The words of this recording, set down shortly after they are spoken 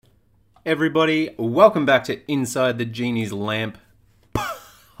Everybody, welcome back to Inside the Genie's Lamp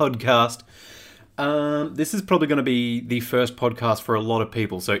podcast. This is probably going to be the first podcast for a lot of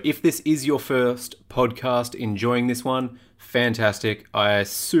people. So if this is your first podcast, enjoying this one, fantastic. I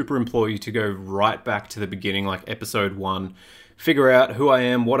super implore you to go right back to the beginning, like episode 1, figure out who I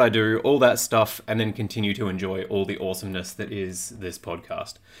am, what I do, all that stuff, and then continue to enjoy all the awesomeness that is this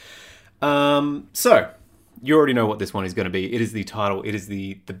podcast. So you already know what this one is going to be. It is the title. It is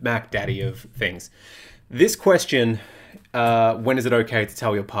the Mac Daddy of things. This question, when is it okay to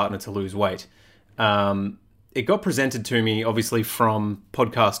tell your partner to lose weight? It got presented to me, obviously, from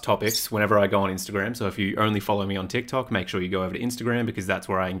podcast topics whenever I go on Instagram. So if you only follow me on TikTok, make sure you go over to Instagram because that's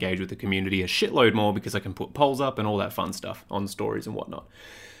where I engage with the community a shitload more because I can put polls up and all that fun stuff on stories and whatnot.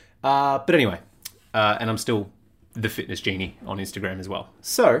 But anyway, and I'm still the Fitness Genie on Instagram as well.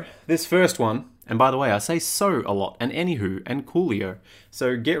 So this first one, and by the way, I say so a lot, and anywho, and coolio.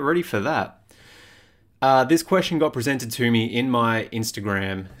 So get ready for that. This question got presented to me in my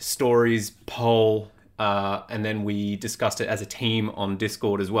Instagram stories poll, and then we discussed it as a team on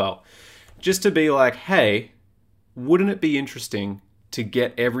Discord as well. Just to be like, hey, wouldn't it be interesting to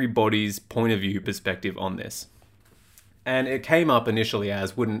get everybody's point of view perspective on this? And it came up initially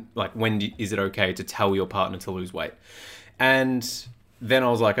as, when is it okay to tell your partner to lose weight? And then I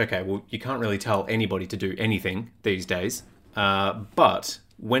was like, okay, well, you can't really tell anybody to do anything these days. But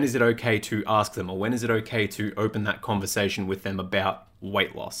when is it okay to ask them, or when is it okay to open that conversation with them about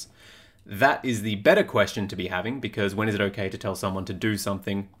weight loss? That is the better question to be having, because when is it okay to tell someone to do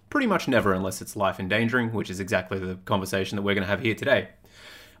something? Pretty much never, unless it's life endangering, which is exactly the conversation that we're going to have here today.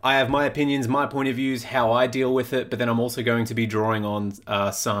 I have my opinions, my point of views, how I deal with it, but then I'm also going to be drawing on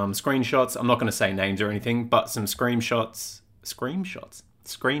some screenshots. I'm not going to say names or anything, but some screenshots,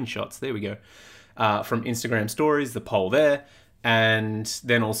 there we go, from Instagram stories, the poll there, and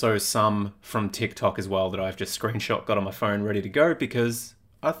then also some from TikTok as well that I've just got on my phone ready to go because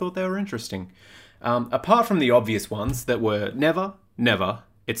I thought they were interesting. Apart from the obvious ones that were never,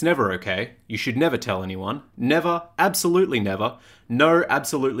 it's never okay, you should never tell anyone, never, absolutely never, no,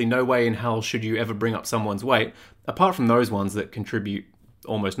 absolutely no way in hell should you ever bring up someone's weight. Apart from those ones that contribute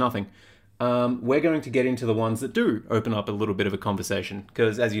almost nothing, we're going to get into the ones that do open up a little bit of a conversation.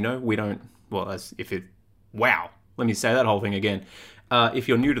 Because as you know, we don't, let me say that whole thing again. If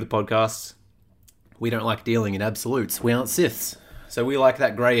you're new to the podcast, we don't like dealing in absolutes. We aren't Siths. So we like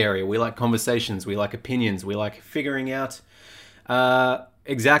that grey area. We like conversations. We like opinions. We like figuring out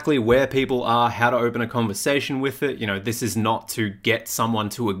exactly where people are, how to open a conversation with it. You know, this is not to get someone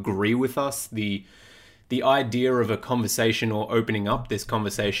to agree with us. The idea of a conversation or opening up this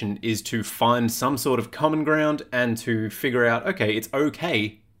conversation is to find some sort of common ground and to figure out, okay, it's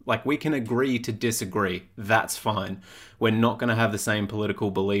okay. Like, we can agree to disagree. That's fine. We're not going to have the same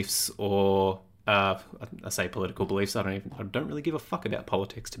political beliefs or I say political beliefs. I don't really give a fuck about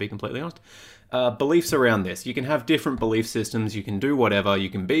politics, to be completely honest. Beliefs around this. You can have different belief systems. You can do whatever. You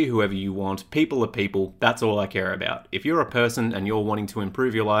can be whoever you want. People are people. That's all I care about. If you're a person and you're wanting to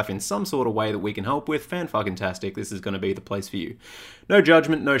improve your life in some sort of way that we can help with, fan-fucking-tastic. This is going to be the place for you. No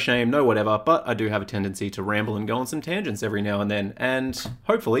judgment, no shame, no whatever. But I do have a tendency to ramble and go on some tangents every now and then. And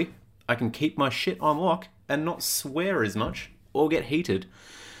hopefully I can keep my shit on lock and not swear as much or get heated.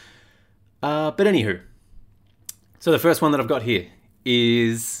 But anywho, so the first one that I've got here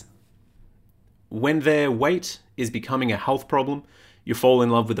is when their weight is becoming a health problem, you fall in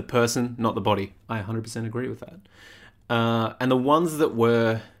love with the person, not the body. I 100% agree with that. And the ones that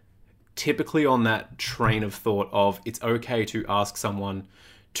were typically on that train of thought of it's okay to ask someone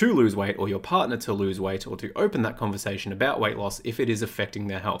to lose weight or your partner to lose weight or to open that conversation about weight loss if it is affecting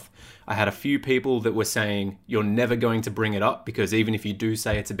their health. I had a few people that were saying you're never going to bring it up because even if you do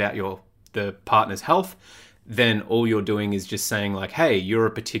say it's about the partner's health, then all you're doing is just saying like, hey, you're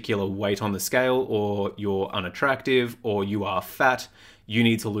a particular weight on the scale, or you're unattractive, or you are fat, you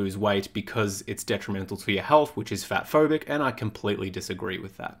need to lose weight because it's detrimental to your health, which is fat phobic, and I completely disagree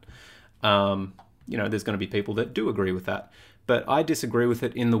with that. There's going to be people that do agree with that, but I disagree with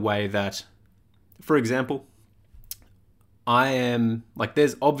it in the way that, for example,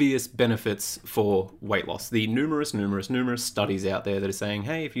 there's obvious benefits for weight loss. The numerous studies out there that are saying,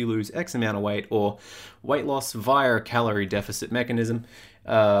 hey, if you lose X amount of weight or weight loss via a calorie deficit mechanism,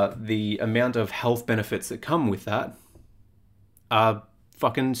 the amount of health benefits that come with that are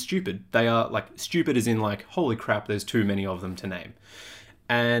fucking stupid. They are stupid as in holy crap, there's too many of them to name.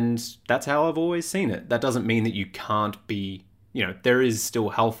 And that's how I've always seen it. That doesn't mean that you can't be, there is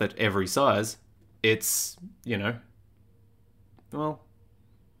still health at every size. It's, well,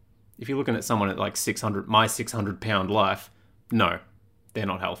 if you're looking at someone at 600, my 600 pound life, no, they're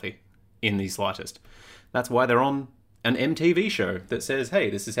not healthy. in the slightest. That's why they're on an MTV show that says, hey,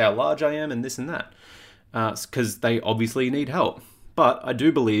 this is how large I am and this and that. Because they obviously need help. But I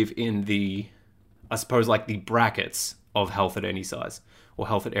do believe in the brackets of health at any size, or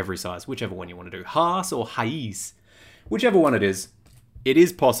health at every size, whichever one you want to do. Haas or Hais, whichever one it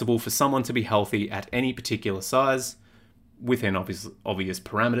is possible for someone to be healthy at any particular size within obvious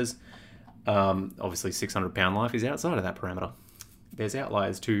parameters. Obviously, 600-pound life is outside of that parameter. There's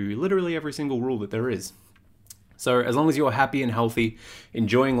outliers to literally every single rule that there is. So as long as you're happy and healthy,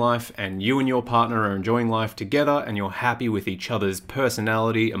 enjoying life, and you and your partner are enjoying life together, and you're happy with each other's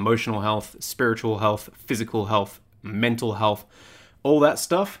personality, emotional health, spiritual health, physical health, mental health, all that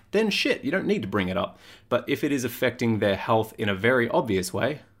stuff, then shit, you don't need to bring it up. But if it is affecting their health in a very obvious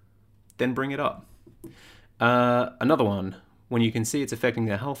way, then bring it up. Another one, when you can see it's affecting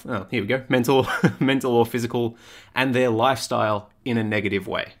their health, here we go, mental or physical, and their lifestyle in a negative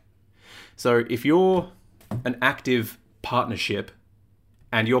way. So if you're an active partnership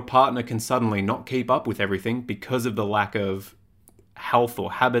and your partner can suddenly not keep up with everything because of the lack of health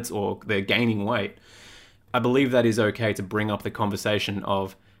or habits, or they're gaining weight, I believe that is okay to bring up the conversation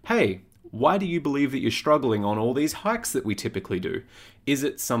of, hey, why do you believe that you're struggling on all these hikes that we typically do? Is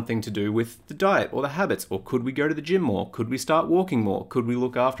it something to do with the diet or the habits? Or could we go to the gym more? Could we start walking more? Could we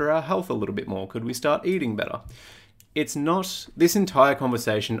look after our health a little bit more? Could we start eating better? It's not this entire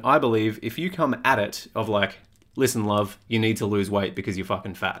conversation. I believe if you come at it of like, listen, love, you need to lose weight because you're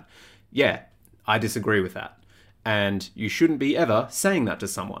fucking fat. Yeah, I disagree with that. And you shouldn't be ever saying that to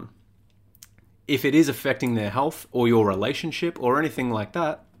someone. If it is affecting their health or your relationship or anything like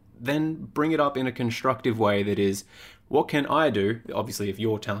that, then bring it up in a constructive way that is, what can I do? Obviously, if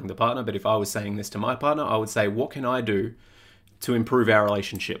you're telling the partner, but if I was saying this to my partner, I would say, what can I do to improve our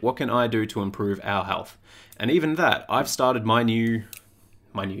relationship? What can I do to improve our health? And even that, I've started my new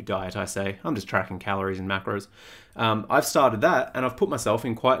diet, I say. I'm just tracking calories and macros. I've started that, and I've put myself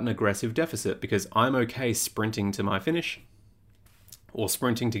in quite an aggressive deficit because I'm okay sprinting to my finish or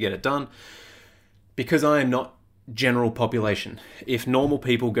sprinting to get it done because I am not general population. If normal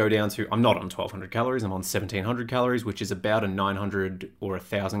people go down to, I'm not on 1200 calories, I'm on 1700 calories, which is about a 900 or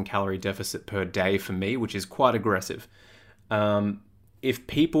 1000 calorie deficit per day for me, which is quite aggressive. If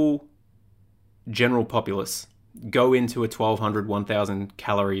people, general populace, go into a 1200, 1000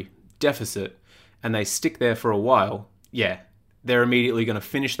 calorie deficit and they stick there for a while, yeah, they're immediately going to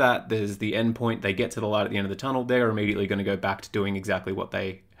finish that. There's the end point. They get to the light at the end of the tunnel. They're immediately going to go back to doing exactly what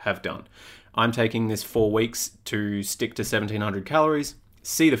they have done. I'm taking this 4 weeks to stick to 1700 calories,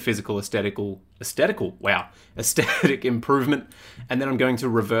 see the aesthetic improvement, and then I'm going to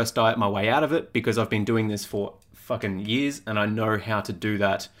reverse diet my way out of it because I've been doing this for fucking years and I know how to do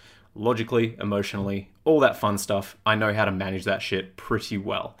that logically, emotionally, all that fun stuff. I know how to manage that shit pretty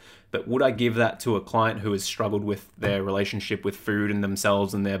well. But would I give that to a client who has struggled with their relationship with food and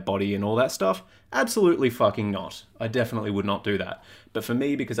themselves and their body and all that stuff? Absolutely fucking not. I definitely would not do that. But for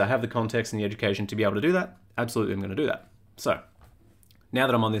me, because I have the context and the education to be able to do that, absolutely I'm going to do that. So, now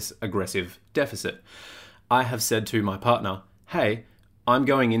that I'm on this aggressive deficit, I have said to my partner, hey, I'm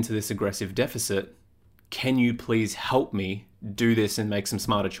going into this aggressive deficit. Can you please help me do this and make some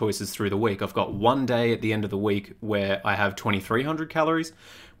smarter choices through the week? I've got one day at the end of the week where I have 2300 calories,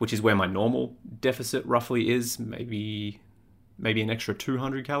 which is where my normal deficit roughly is, maybe an extra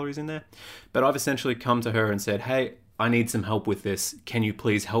 200 calories in there. But I've essentially come to her and said, hey, I need some help with this. Can you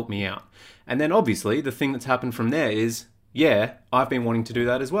please help me out? And then obviously the thing that's happened from there is, yeah, I've been wanting to do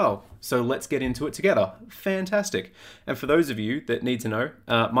that as well. So let's get into it together. Fantastic. And for those of you that need to know,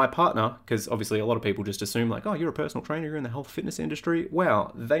 my partner, because obviously a lot of people just assume like, oh, you're a personal trainer, you're in the health fitness industry.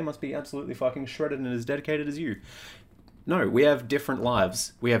 Wow, they must be absolutely fucking shredded and as dedicated as you. No, we have different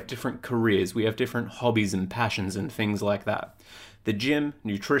lives. We have different careers. We have different hobbies and passions and things like that. The gym,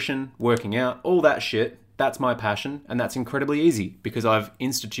 nutrition, working out, all that shit, that's my passion, and that's incredibly easy because I've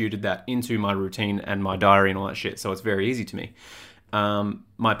instituted that into my routine and my diary and all that shit, so it's very easy to me.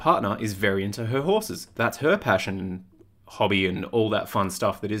 My partner is very into her horses. That's her passion and hobby and all that fun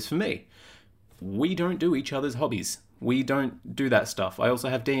stuff that is for me. We don't do each other's hobbies. We don't do that stuff. I also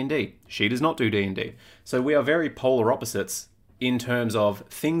have D&D. She does not do D&D. So we are very polar opposites in terms of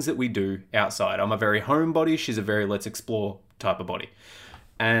things that we do outside. I'm a very homebody. She's a very let's explore type of body.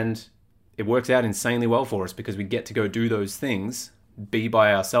 And it works out insanely well for us because we get to go do those things, be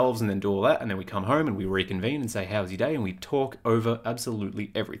by ourselves and then do all that. And then we come home and we reconvene and say, how's your day? And we talk over absolutely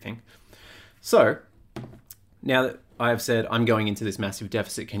everything. So now that I have said, I'm going into this massive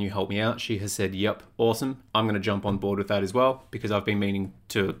deficit, can you help me out? She has said, yep, awesome. I'm going to jump on board with that as well because I've been meaning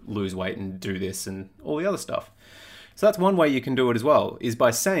to lose weight and do this and all the other stuff. So that's one way you can do it as well, is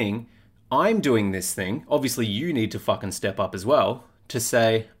by saying, I'm doing this thing. Obviously, you need to fucking step up as well to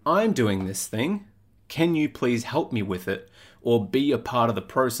say, I'm doing this thing. Can you please help me with it? Or be a part of the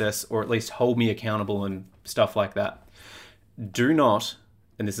process, or at least hold me accountable and stuff like that. Do not,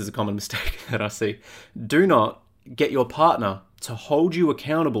 and this is a common mistake that I see, do not get your partner to hold you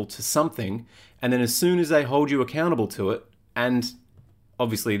accountable to something, and then as soon as they hold you accountable to it, and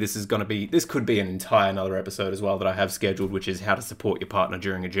obviously this could be an entire another episode as well that I have scheduled, which is how to support your partner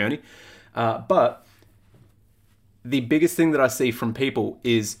during a journey. But the biggest thing that I see from people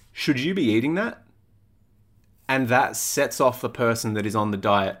is, should you be eating that? And that sets off the person that is on the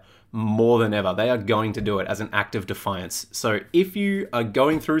diet more than ever. They are going to do it as an act of defiance. So if you are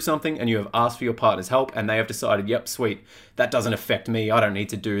going through something and you have asked for your partner's help and they have decided, yep, sweet, that doesn't affect me, I don't need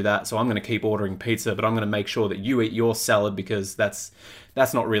to do that, so I'm going to keep ordering pizza, but I'm going to make sure that you eat your salad, because that's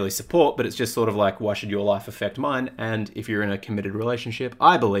not really support, but it's just sort of like, why should your life affect mine? And if you're in a committed relationship,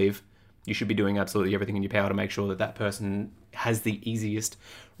 I believe you should be doing absolutely everything in your power to make sure that that person has the easiest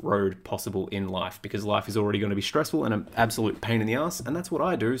road possible in life, because life is already going to be stressful and an absolute pain in the ass, and that's what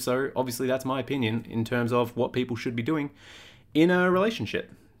I do. So obviously that's my opinion in terms of what people should be doing in a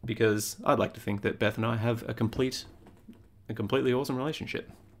relationship, because I'd like to think that Beth and I have a completely awesome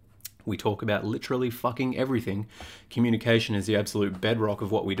relationship. We talk about literally fucking everything. Communication is the absolute bedrock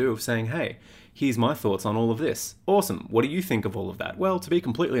of what we do, of saying, hey, here's my thoughts on all of this. Awesome. What do you think of all of that? Well, to be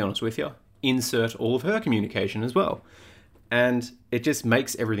completely honest with you, insert all of her communication as well. And it just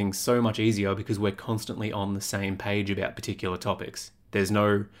makes everything so much easier because we're constantly on the same page about particular topics. There's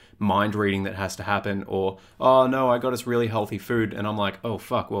no mind reading that has to happen, or, oh no, I got us really healthy food, and I'm like, oh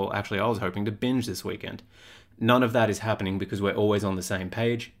fuck, well actually I was hoping to binge this weekend. None of that is happening because we're always on the same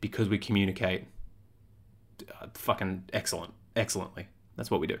page, because we communicate fucking excellently.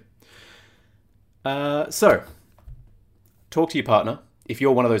 That's what we do. So, talk to your partner. If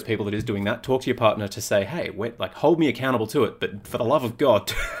you're one of those people that is doing that, talk to your partner to say, hey, hold me accountable to it, but for the love of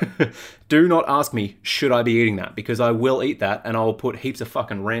God, do not ask me, should I be eating that? Because I will eat that, and I'll put heaps of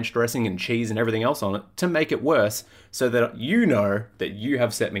fucking ranch dressing and cheese and everything else on it to make it worse, so that you know that you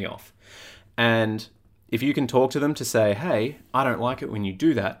have set me off. And if you can talk to them to say, hey, I don't like it when you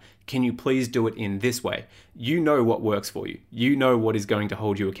do that, can you please do it in this way? You know what works for you. You know what is going to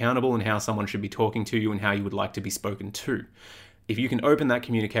hold you accountable and how someone should be talking to you and how you would like to be spoken to. If you can open that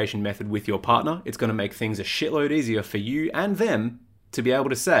communication method with your partner, it's going to make things a shitload easier for you and them to be able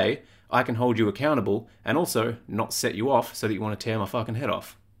to say, I can hold you accountable, and also not set you off so that you want to tear my fucking head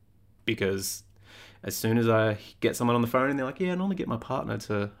off. Because as soon as I get someone on the phone and they're like, yeah, I normally get my partner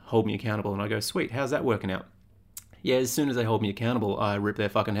to hold me accountable, and I go, sweet, how's that working out? Yeah, as soon as they hold me accountable, I rip their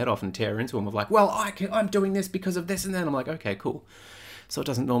fucking head off and tear into them of like, well, I'm doing this because of this and that. I'm like, okay, cool. So it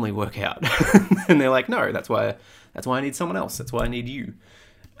doesn't normally work out. And they're like, no, that's why I need someone else. That's why I need you.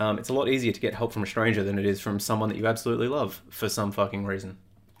 It's a lot easier to get help from a stranger than it is from someone that you absolutely love for some fucking reason.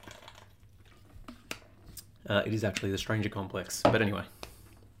 It is actually the stranger complex. But anyway.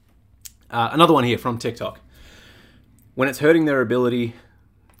 Another one here from TikTok. When it's hurting their ability...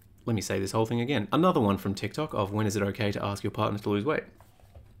 Let me say this whole thing again. Another one from TikTok of when is it okay to ask your partner to lose weight?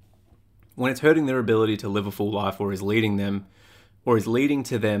 When it's hurting their ability to live a full life, or is leading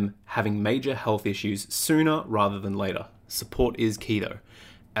to them having major health issues sooner rather than later. Support is key though.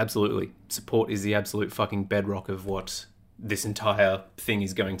 Absolutely. Support is the absolute fucking bedrock of what this entire thing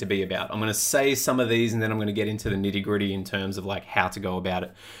is going to be about. I'm going to say some of these and then I'm going to get into the nitty gritty in terms of like how to go about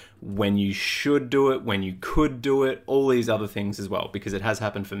it. When you should do it, when you could do it, all these other things as well, because it has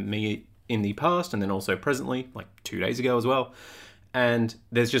happened for me in the past and then also presently, like 2 days ago as well. And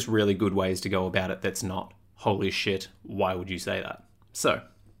there's just really good ways to go about it that's not, holy shit, why would you say that? So,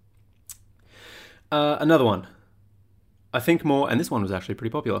 another one. I think more, and this one was actually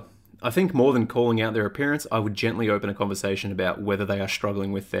pretty popular. I think more than calling out their appearance, I would gently open a conversation about whether they are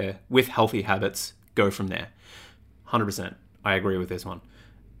struggling with healthy habits. Go from there. 100%. I agree with this one.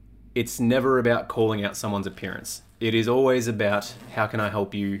 It's never about calling out someone's appearance. It is always about how can I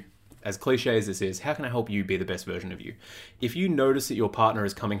help you, as cliche as this is, how can I help you be the best version of you? If you notice that your partner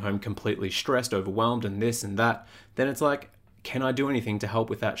is coming home completely stressed, overwhelmed, and this and that, then it's like, can I do anything to help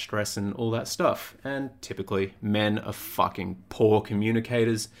with that stress and all that stuff? And typically, men are fucking poor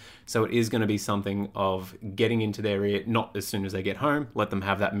communicators, so it is going to be something of getting into their ear, not as soon as they get home, let them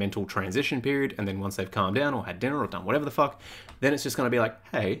have that mental transition period, and then once they've calmed down or had dinner or done whatever the fuck, then it's just going to be like,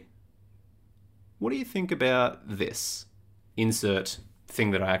 hey, what do you think about this? Insert thing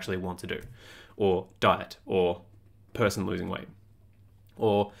that I actually want to do, or diet, or person losing weight,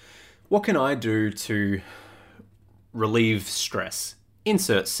 or what can I do to relieve stress?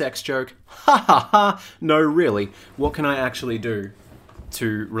 Insert sex joke. Ha ha ha. No, really, what can I actually do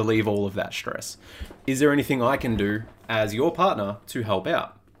to relieve all of that stress? Is there anything I can do as your partner to help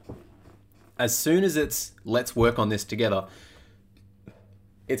out? As soon as it's, let's work on this together,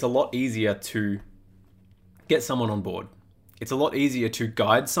 it's a lot easier to get someone on board. It's a lot easier to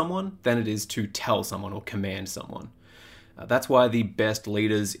guide someone than it is to tell someone or command someone. That's why the best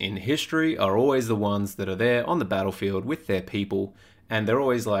leaders in history are always the ones that are there on the battlefield with their people, and they're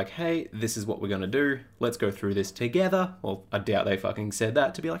always like, hey, this is what we're going to do. Let's go through this together. Well, I doubt they fucking said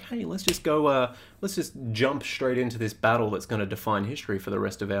that to be like, hey, let's just go, let's just jump straight into this battle that's going to define history for the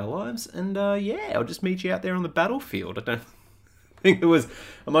rest of our lives. And yeah, I'll just meet you out there on the battlefield. I don't think there was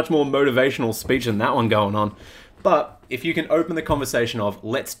a much more motivational speech than that one going on. But if you can open the conversation of,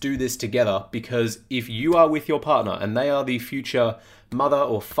 let's do this together, because if you are with your partner and they are the future mother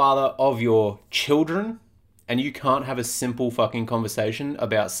or father of your children, and you can't have a simple fucking conversation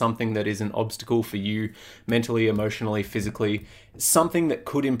about something that is an obstacle for you mentally, emotionally, physically, something that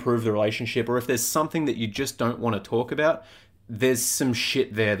could improve the relationship, or if there's something that you just don't want to talk about, there's some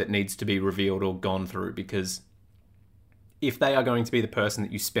shit there that needs to be revealed or gone through, because if they are going to be the person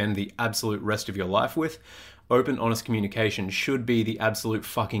that you spend the absolute rest of your life with, open, honest communication should be the absolute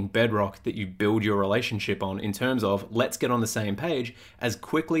fucking bedrock that you build your relationship on, in terms of, let's get on the same page as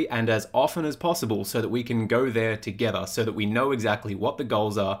quickly and as often as possible so that we can go there together, so that we know exactly what the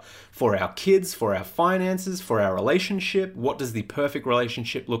goals are for our kids, for our finances, for our relationship. What does the perfect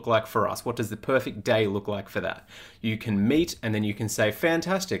relationship look like for us? What does the perfect day look like for that? You can meet and then you can say,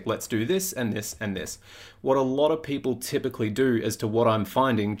 fantastic, let's do this and this and this. What a lot of people typically do, as to what I'm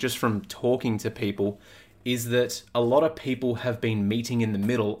finding just from talking to people, is that a lot of people have been meeting in the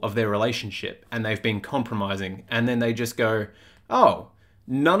middle of their relationship and they've been compromising, and then they just go, oh,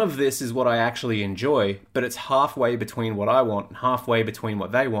 none of this is what I actually enjoy, but it's halfway between what I want and halfway between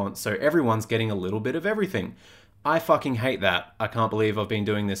what they want, so everyone's getting a little bit of everything. I fucking hate that. I can't believe I've been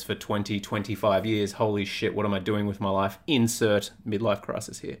doing this for 20, 25 years. Holy shit, what am I doing with my life? Insert midlife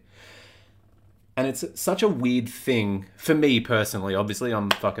crisis here. And it's such a weird thing for me personally. Obviously, I'm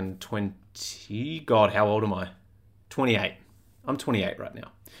fucking 20. God, how old am I? 28. I'm 28 right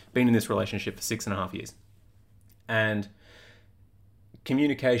now. Been in this relationship for 6.5 years. And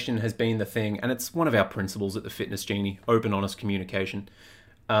communication has been the thing. And it's one of our principles at the Fitness Genie, open, honest communication.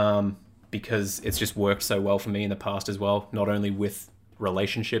 Because it's just worked so well for me in the past as well. Not only with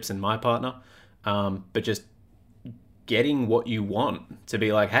relationships and my partner, but just getting what you want, to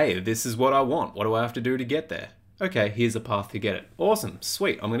be like, hey, this is what I want. What do I have to do to get there? Okay, here's a path to get it. Awesome,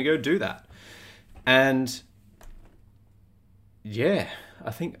 sweet, I'm going to go do that. And yeah,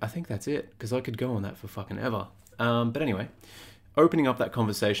 I think that's it, because I could go on that for fucking ever. But anyway, opening up that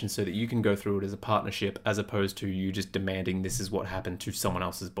conversation so that you can go through it as a partnership, as opposed to you just demanding this is what happened to someone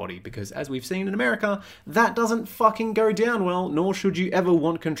else's body. Because as we've seen in America, that doesn't fucking go down well, nor should you ever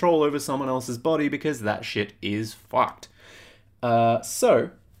want control over someone else's body, because that shit is fucked.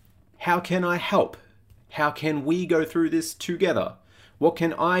 So, how can I help? How can we go through this together? What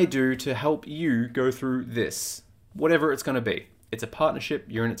can I do to help you go through this? Whatever it's going to be. It's a partnership,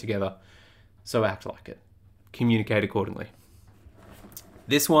 you're in it together, so act like it. Communicate accordingly.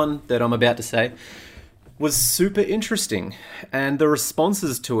 This one that I'm about to say was super interesting, and the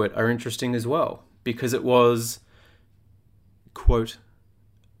responses to it are interesting as well, because it was, quote,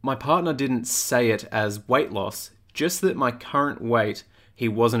 my partner didn't say it as weight loss, just that my current weight he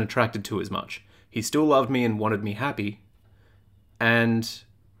wasn't attracted to as much. He still loved me and wanted me happy, and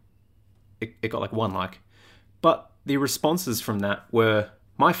it got like 1 like. But the responses from that were,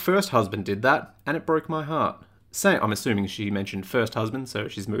 my first husband did that, and it broke my heart. Same, I'm assuming she mentioned first husband, so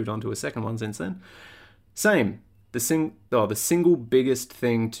she's moved on to a second one since then. Same, the single biggest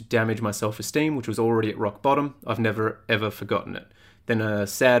thing to damage my self-esteem, which was already at rock bottom, I've never ever forgotten it. Then a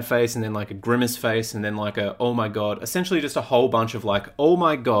sad face, and then like a grimace face, and then like a, oh my god, essentially just a whole bunch of like, oh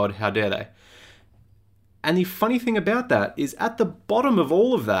my god, how dare they. And the funny thing about that is, at the bottom of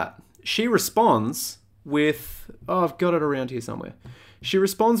all of that, she responds with, oh, I've got it around here somewhere. She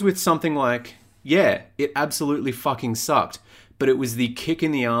responds with something like, yeah, it absolutely fucking sucked, but it was the kick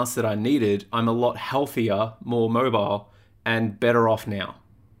in the ass that I needed. I'm a lot healthier, more mobile, and better off now.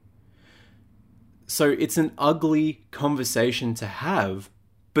 So it's an ugly conversation to have,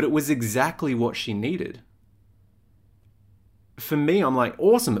 but it was exactly what she needed. For me, I'm like,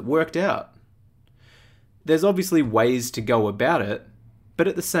 awesome, it worked out. There's obviously ways to go about it, but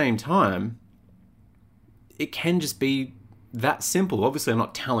at the same time, it can just be that simple. Obviously, I'm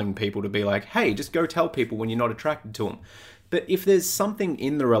not telling people to be like, hey, just go tell people when you're not attracted to them. But if there's something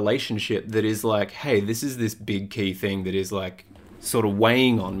in the relationship that is like, hey, this is this big key thing that is like sort of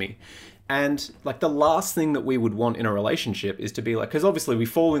weighing on me, And like the last thing that we would want in a relationship is to be like, because obviously we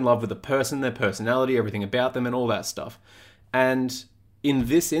fall in love with the person, their personality, everything about them and all that stuff. And in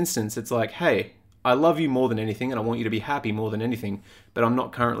this instance, it's like, hey, I love you more than anything and I want you to be happy more than anything, but I'm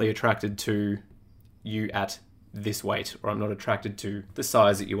not currently attracted to you at this weight, or I'm not attracted to the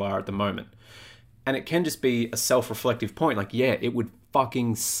size that you are at the moment. And it can just be a self-reflective point. Like, yeah, it would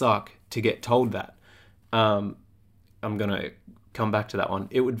fucking suck to get told that. I'm going to come back to that one.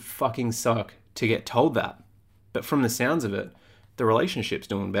 It would fucking suck to get told that. But from the sounds of it, the relationship's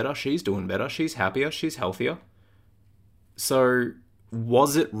doing better. She's doing better. She's happier. She's healthier. So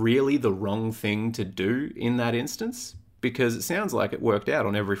was it really the wrong thing to do in that instance? Because it sounds like it worked out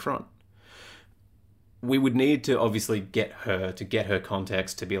on every front. We would need to obviously get her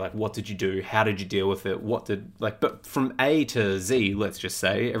context to be like, what did you do? How did you deal with it? But from A to Z, let's just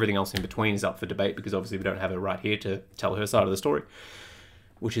say, everything else in between is up for debate because obviously we don't have her right here to tell her side of the story,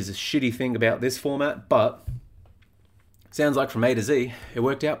 which is a shitty thing about this format, but sounds like from A to Z, it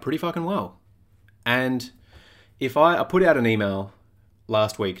worked out pretty fucking well. And if I put out an email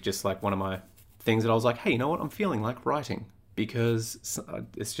last week, just like one of my things that I was like, hey, you know what? I'm feeling like writing because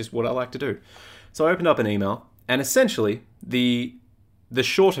it's just what I like to do. So I opened up an email, and essentially the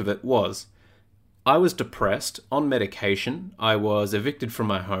short of it was, I was depressed, on medication, I was evicted from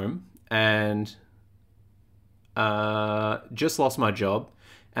my home, and just lost my job,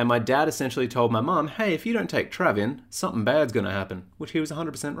 and my dad essentially told my mum, hey, if you don't take Travin, something bad's going to happen, which he was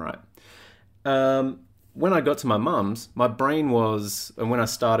 100% right. When I got to my mum's, my brain was, and when I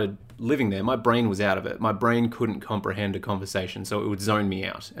started living there, my brain was out of it. My brain couldn't comprehend a conversation, so it would zone me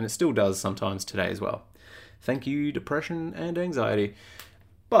out. And it still does sometimes today as well. Thank you, depression and anxiety.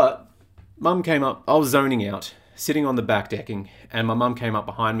 But mum came up, I was zoning out, sitting on the back decking, and my mum came up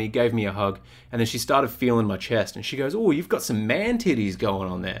behind me, gave me a hug, and then she started feeling my chest, and she goes, oh, you've got some man titties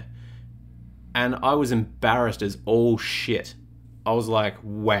going on there. And I was embarrassed as all shit. I was like,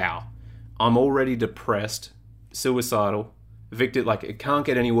 wow. I'm already depressed, suicidal, evicted. Like, it can't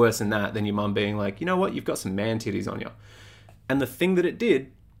get any worse than that, than your mum being like, you know what, you've got some man titties on you. And the thing that it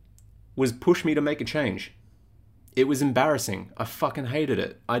did was push me to make a change. It was embarrassing. I fucking hated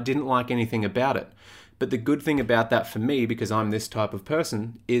it. I didn't like anything about it. But the good thing about that for me, because I'm this type of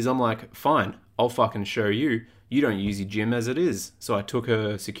person, is I'm like, fine, I'll fucking show you. You don't use your gym as it is. So I took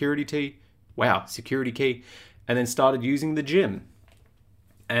her security key, and then started using the gym.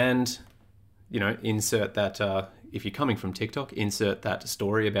 And insert that, if you're coming from TikTok, insert that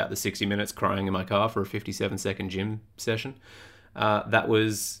story about the 60 minutes crying in my car for a 57-second gym session.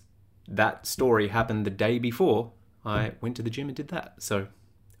 That story happened the day before I went to the gym and did that. So,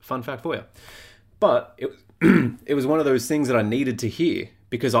 fun fact for you. But it was one of those things that I needed to hear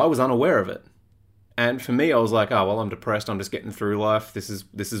because I was unaware of it. And for me, I was like, oh, well, I'm depressed. I'm just getting through life. This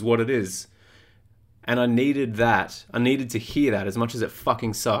is what it is. And I needed that. I needed to hear that as much as it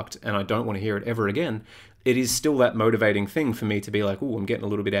fucking sucked, and I don't want to hear it ever again. It is still that motivating thing for me to be like, oh, I'm getting a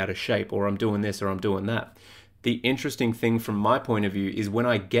little bit out of shape, or I'm doing this, or I'm doing that. The interesting thing from my point of view is when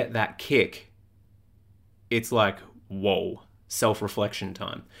I get that kick, it's like, whoa, self-reflection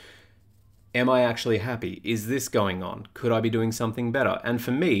time. Am I actually happy? Is this going on? Could I be doing something better? And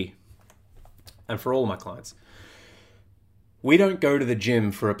for me, and for all my clients, we don't go to the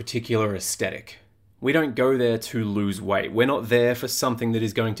gym for a particular aesthetic. We don't go there to lose weight. We're not there for something that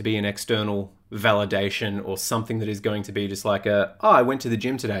is going to be an external validation or something that is going to be just like I went to the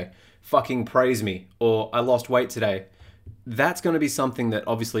gym today, fucking praise me, or I lost weight today. That's going to be something that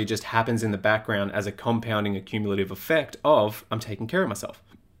obviously just happens in the background as a compounding accumulative effect of I'm taking care of myself.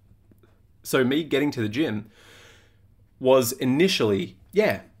 So me getting to the gym was initially,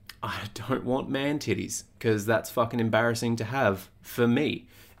 I don't want man titties because that's fucking embarrassing to have for me.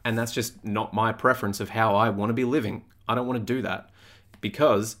 And that's just not my preference of how I want to be living. I don't want to do that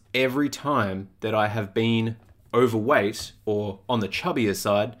because every time that I have been overweight or on the chubbier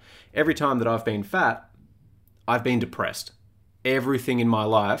side, every time that I've been fat, I've been depressed. Everything in my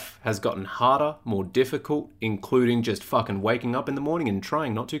life has gotten harder, more difficult, including just fucking waking up in the morning and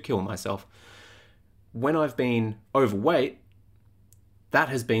trying not to kill myself. When I've been overweight, that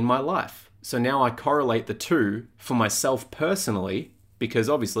has been my life. So now I correlate the two for myself personally, because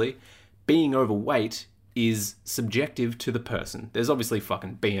obviously being overweight is subjective to the person. There's obviously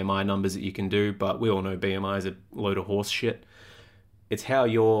fucking BMI numbers that you can do, but we all know BMI is a load of horse shit. It's how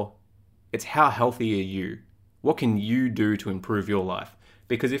healthy are you? What can you do to improve your life?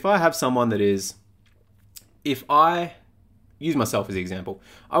 Because if I have someone that is, if I use myself as an example,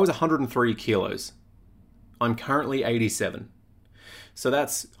 I was 103 kilos. I'm currently 87. So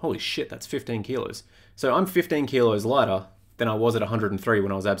that's, holy shit, that's 15 kilos. So I'm 15 kilos lighter than I was at 103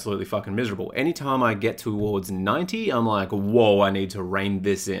 when I was absolutely fucking miserable. Anytime I get towards 90, I'm like, whoa, I need to rein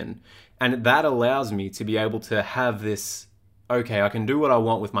this in. And that allows me to be able to have this, okay, I can do what I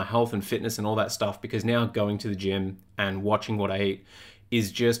want with my health and fitness and all that stuff, because now going to the gym and watching what I eat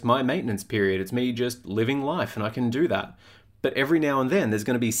is just my maintenance period. It's me just living life, and I can do that. But every now and then there's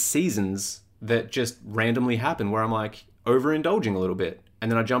going to be seasons that just randomly happen where I'm like overindulging a little bit. And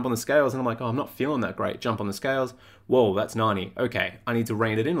then I jump on the scales and I'm like, oh, I'm not feeling that great. Jump on the scales. Whoa, that's 90. Okay, I need to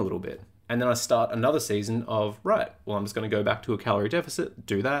rein it in a little bit. And then I start another season of, right, well, I'm just going to go back to a calorie deficit,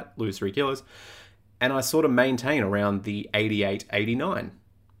 do that, lose 3 kilos. And I sort of maintain around the 88, 89.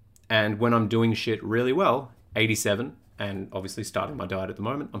 And when I'm doing shit really well, 87. And obviously starting my diet at the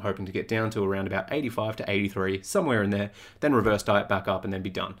moment, I'm hoping to get down to around about 85 to 83, somewhere in there, then reverse diet back up and then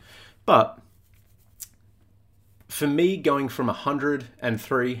be done. But for me, going from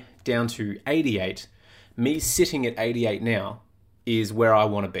 103 down to 88, me sitting at 88 now is where I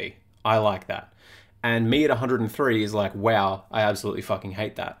want to be. I like that. And me at 103 is like, wow, I absolutely fucking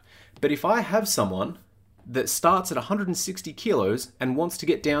hate that. But if I have someone that starts at 160 kilos and wants to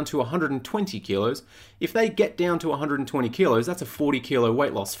get down to 120 kilos, if they get down to 120 kilos, that's a 40 kilo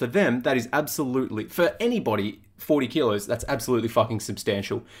weight loss. For them, that is absolutely, for anybody, 40 kilos, that's absolutely fucking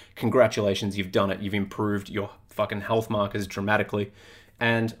substantial. Congratulations, you've done it. You've improved your fucking health markers dramatically.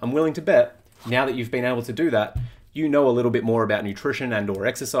 And I'm willing to bet, now that you've been able to do that, you know a little bit more about nutrition and or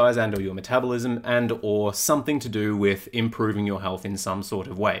exercise and or your metabolism and or something to do with improving your health in some sort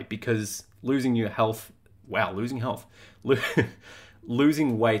of way. Because losing health,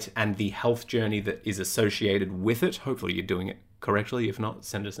 losing weight and the health journey that is associated with it, hopefully you're doing it correctly. If not,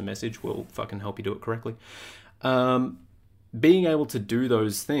 send us a message. We'll fucking help you do it correctly. Being able to do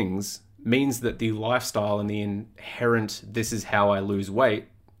those things means that the lifestyle and the inherent, this is how I lose weight,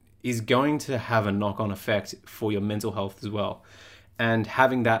 is going to have a knock-on effect for your mental health as well. And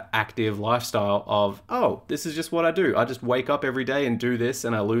having that active lifestyle of, oh, this is just what I do. I just wake up every day and do this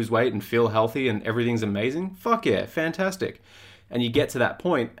and I lose weight and feel healthy and everything's amazing. Fuck yeah, fantastic. And you get to that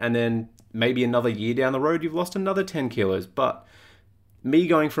point and then maybe another year down the road, you've lost another 10 kilos. But me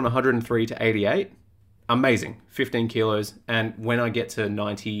going from 103 to 88, amazing, 15 kilos. And when I get to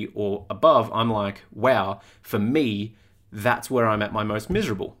 90 or above, I'm like, wow, for me, that's where I'm at my most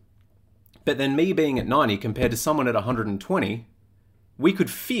miserable. But then me being at 90 compared to someone at 120, we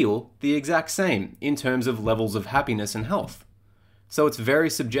could feel the exact same in terms of levels of happiness and health. So it's very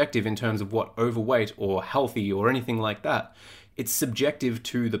subjective in terms of what overweight or healthy or anything like that. It's subjective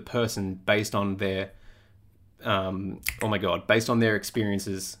to the person based on their, based on their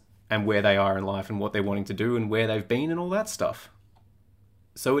experiences and where they are in life and what they're wanting to do and where they've been and all that stuff.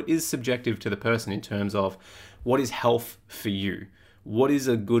 So it is subjective to the person in terms of what is health for you. What is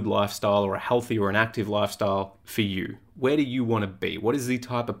a good lifestyle or a healthy or an active lifestyle for you? Where do you want to be? What is the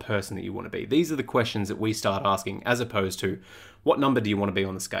type of person that you want to be? These are the questions that we start asking, as opposed to what number do you want to be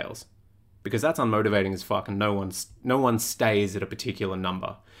on the scales? Because that's unmotivating as fuck and no one stays at a particular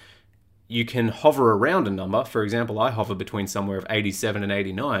number. You can hover around a number. For example, I hover between somewhere of 87 and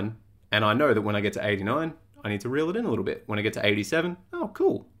 89, and I know that when I get to 89, I need to reel it in a little bit. When I get to 87, oh,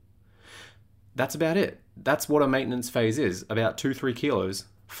 cool. That's about it. That's what a maintenance phase is, about 2-3 kilos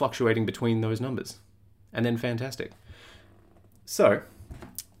fluctuating between those numbers. And then fantastic. So,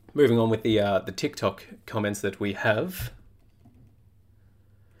 moving on with the TikTok comments that we have.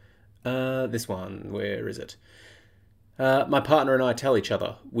 This one, where is it? My partner and I tell each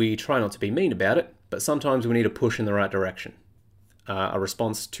other, we try not to be mean about it, but sometimes we need a push in the right direction. A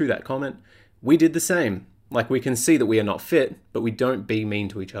response to that comment, we did the same. Like, we can see that we are not fit, but we don't be mean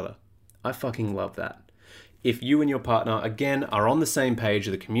to each other. I fucking love that. If you and your partner, again, are on the same page,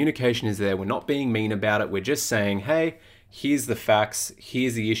 the communication is there, we're not being mean about it, we're just saying, hey, here's the facts,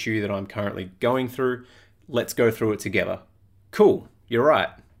 here's the issue that I'm currently going through, let's go through it together. Cool, you're right.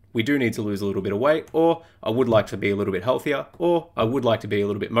 We do need to lose a little bit of weight, or I would like to be a little bit healthier, or I would like to be a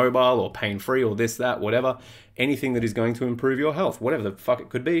little bit mobile, or pain-free, or this, that, whatever. Anything that is going to improve your health, whatever the fuck it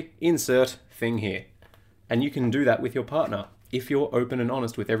could be, insert thing here. And you can do that with your partner if you're open and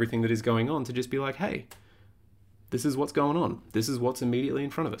honest with everything that is going on, to just be like, hey, this is what's going on. This is what's immediately in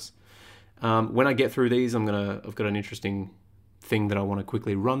front of us. When I get through these, I've got an interesting thing that I want to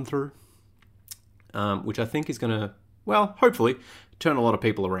quickly run through, which I think is going to, well, hopefully turn a lot of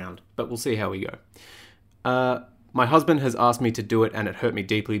people around, but we'll see how we go. My husband has asked me to do it and it hurt me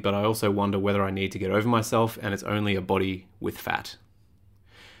deeply, but I also wonder whether I need to get over myself and it's only a body with fat.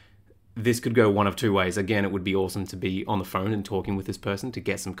 This could go one of two ways. Again, it would be awesome to be on the phone and talking with this person to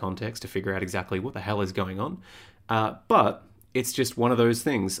get some context, to figure out exactly what the hell is going on. But it's just one of those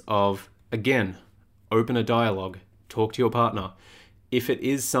things of, again, open a dialogue, talk to your partner. If it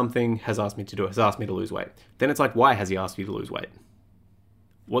is something has asked me to lose weight, then it's like, why has he asked you to lose weight?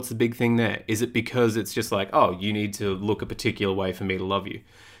 What's the big thing there? Is it because it's just like, oh, you need to look a particular way for me to love you?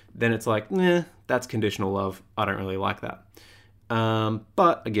 Then it's like, nah, that's conditional love. I don't really like that.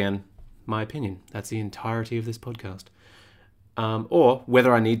 But again, my opinion. That's the entirety of this podcast. Or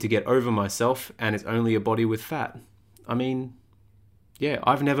whether I need to get over myself and it's only a body with fat. I mean, yeah,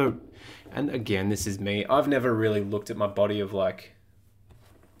 I've never, and again, this is me, I've never really looked at my body of like,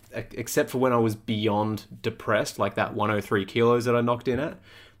 except for when I was beyond depressed, like that 103 kilos that I knocked in at.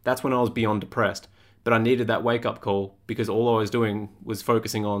 That's when I was beyond depressed. But I needed that wake-up call because all I was doing was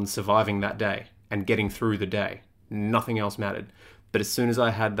focusing on surviving that day and getting through the day. Nothing else mattered. But as soon as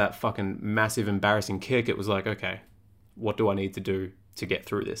I had that fucking massive embarrassing kick, it was like, okay, what do I need to do to get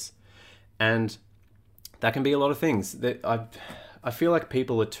through this? And that can be a lot of things. That I feel like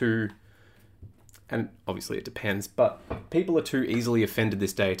people are too, and obviously it depends, but people are too easily offended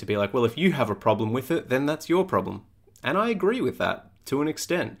this day to be like, well, if you have a problem with it, then that's your problem. And I agree with that to an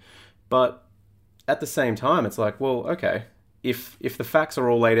extent. But at the same time, it's like, well, okay, if the facts are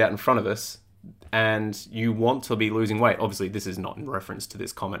all laid out in front of us and you want to be losing weight, obviously this is not in reference to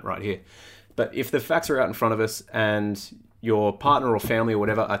this comment right here, but if the facts are out in front of us and your partner or family or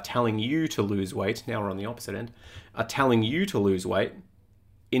whatever are telling you to lose weight, now we're on the opposite end, are telling you to lose weight,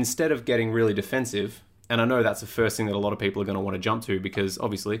 instead of getting really defensive, and I know that's the first thing that a lot of people are going to want to jump to because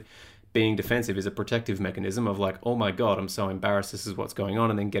obviously being defensive is a protective mechanism of like, oh my God, I'm so embarrassed, this is what's going on,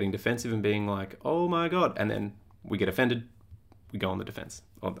 and then getting defensive and being like, oh my God, and then we get offended, we go on the defense,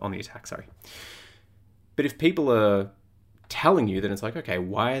 on the attack, sorry. But if people are telling you, then it's like, okay,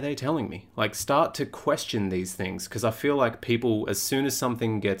 why are they telling me? Like, start to question these things, because I feel like people, as soon as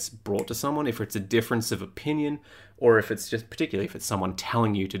something gets brought to someone, if it's a difference of opinion, or if it's just, particularly if it's someone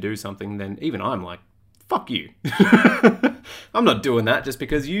telling you to do something, then even I'm like, fuck you. I'm not doing that just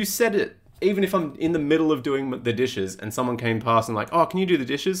because you said it. Even if I'm in the middle of doing the dishes and someone came past and like, oh, can you do the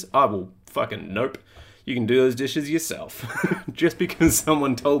dishes? I will fucking nope. You can do those dishes yourself. Just because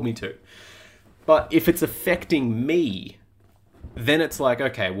someone told me to. But if it's affecting me, then it's like,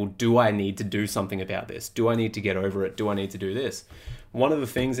 okay, well, do I need to do something about this? Do I need to get over it? Do I need to do this? One of the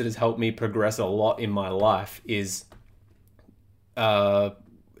things that has helped me progress a lot in my life is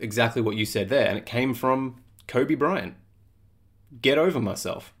exactly what you said there. And it came from Kobe Bryant. Get over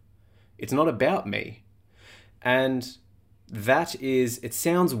myself. It's not about me. And that is, it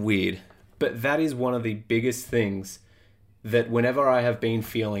sounds weird, but that is one of the biggest things that whenever I have been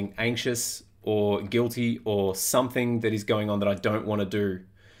feeling anxious or guilty or something that is going on that I don't want to do,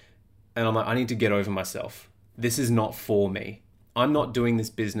 and I'm like, I need to get over myself. This is not for me. I'm not doing this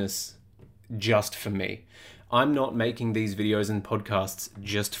business just for me. I'm not making these videos and podcasts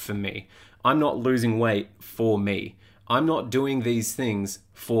just for me. I'm not losing weight for me. I'm not doing these things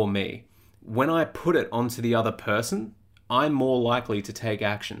for me. When I put it onto the other person, I'm more likely to take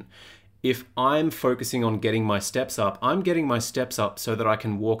action. If I'm focusing on getting my steps up, I'm getting my steps up so that I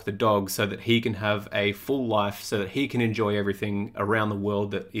can walk the dog, so that he can have a full life, so that he can enjoy everything around the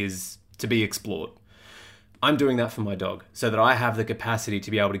world that is to be explored. I'm doing that for my dog so that I have the capacity to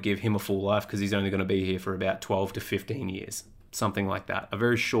be able to give him a full life because he's only going to be here for about 12 to 15 years, something like that. A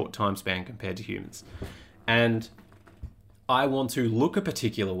very short time span compared to humans. And I want to look a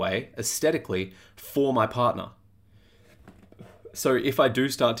particular way aesthetically for my partner. So if I do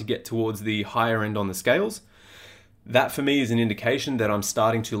start to get towards the higher end on the scales, that for me is an indication that I'm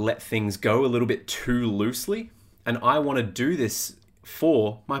starting to let things go a little bit too loosely. And I want to do this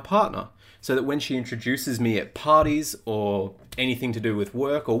for my partner so that when she introduces me at parties or anything to do with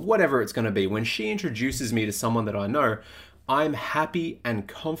work or whatever it's going to be, when she introduces me to someone that I know, I'm happy and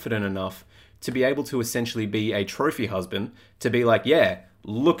confident enough to be able to essentially be a trophy husband, to be like, yeah,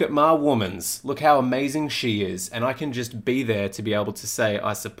 look at my woman's, look how amazing she is. And I can just be there to be able to say,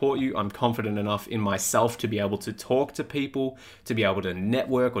 I support you. I'm confident enough in myself to be able to talk to people, to be able to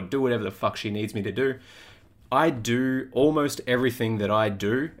network or do whatever the fuck she needs me to do. I do almost everything that I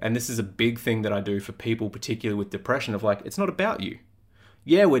do. And this is a big thing that I do for people, particularly with depression, of like, it's not about you.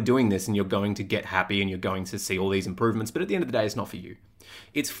 Yeah, we're doing this and you're going to get happy and you're going to see all these improvements, but at the end of the day, it's not for you.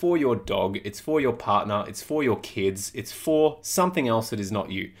 It's for your dog, it's for your partner, it's for your kids, it's for something else that is not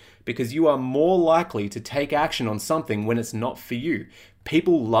you. Because you are more likely to take action on something when it's not for you.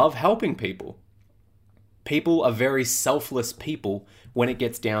 People love helping people. People are very selfless people when it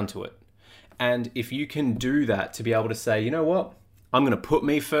gets down to it. And if you can do that to be able to say, you know what, I'm going to put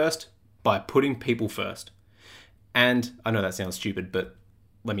me first by putting people first. And I know that sounds stupid, but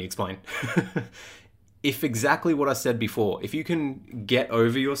let me explain. if exactly what I said before, if you can get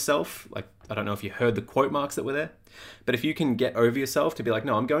over yourself, like, I don't know if you heard the quote marks that were there, but if you can get over yourself to be like,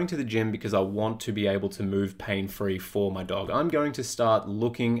 no, I'm going to the gym because I want to be able to move pain-free for my dog. I'm going to start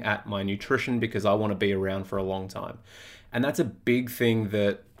looking at my nutrition because I want to be around for a long time. And that's a big thing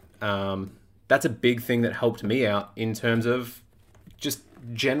that helped me out in terms of just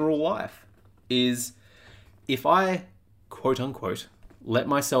general life, is if I, quote unquote, let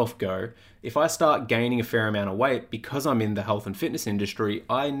myself go, if I start gaining a fair amount of weight because I'm in the health and fitness industry,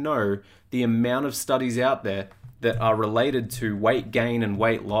 I know the amount of studies out there that are related to weight gain and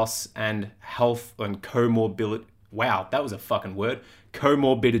weight loss and health and comorbidity. Wow, that was a fucking word.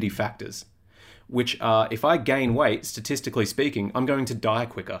 Comorbidity factors, which are, if I gain weight, statistically speaking, I'm going to die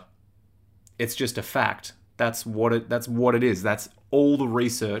quicker. It's just a fact. That's what it is. That's all the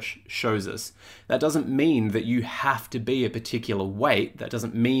research shows us. That doesn't mean that you have to be a particular weight. That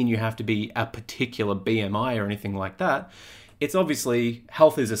doesn't mean you have to be a particular BMI or anything like that. It's obviously,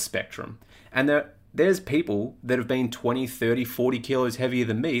 health is a spectrum. And there's people that have been 20, 30, 40 kilos heavier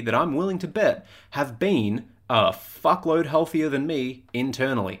than me that I'm willing to bet have been a fuckload healthier than me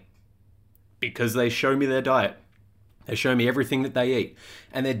internally, because they show me their diet. They show me everything that they eat,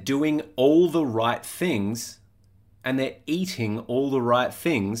 and they're doing all the right things, and they're eating all the right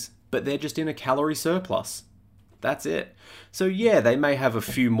things, but they're just in a calorie surplus. That's it. So yeah, they may have a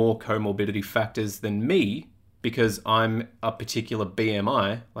few more comorbidity factors than me because I'm a particular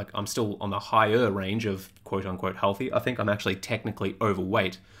BMI, like I'm still on the higher range of quote unquote healthy. I think I'm actually technically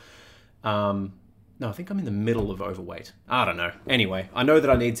overweight. No, I think I'm in the middle of overweight. I don't know. Anyway, I know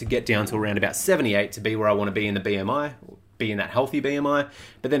that I need to get down to around about 78 to be where I want to be in the BMI, be in that healthy BMI.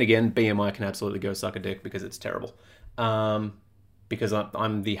 But then again, BMI can absolutely go suck a dick because it's terrible. Because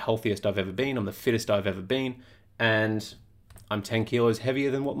I'm the healthiest I've ever been. I'm the fittest I've ever been. And I'm 10 kilos heavier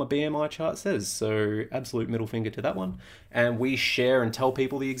than what my BMI chart says. So absolute middle finger to that one. And we share and tell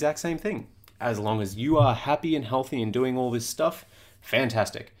people the exact same thing. As long as you are happy and healthy and doing all this stuff,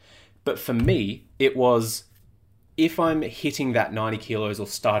 fantastic. But for me, it was, if I'm hitting that 90 kilos or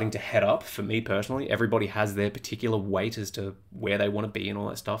starting to head up, for me personally, everybody has their particular weight as to where they want to be and all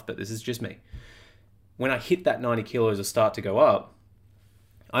that stuff, but this is just me. When I hit that 90 kilos or start to go up,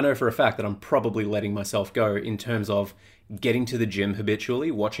 I know for a fact that I'm probably letting myself go in terms of getting to the gym habitually,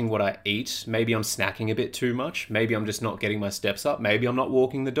 watching what I eat. Maybe I'm snacking a bit too much. Maybe I'm just not getting my steps up. Maybe I'm not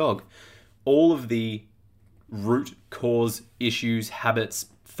walking the dog. All of the root cause issues, habits,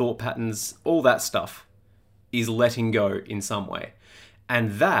 thought patterns, all that stuff is letting go in some way.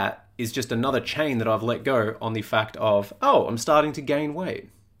 And that is just another chain that I've let go on the fact of, oh, I'm starting to gain weight.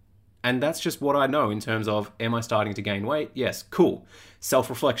 And that's just what I know in terms of, am I starting to gain weight? Yes, cool.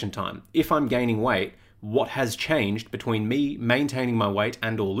 Self-reflection time. If I'm gaining weight, what has changed between me maintaining my weight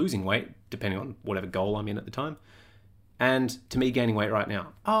and or losing weight, depending on whatever goal I'm in at the time, and to me gaining weight right now?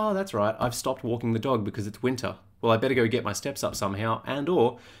 Oh, that's right. I've stopped walking the dog because it's winter. Well, I better go get my steps up somehow and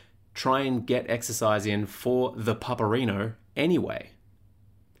or try and get exercise in for the pupperino anyway.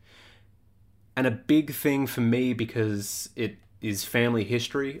 And a big thing for me, because it is family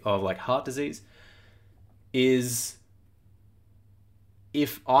history of like heart disease, is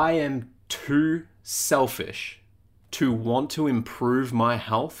if I am too selfish to want to improve my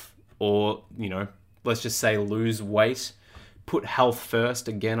health or, let's just say lose weight, put health first.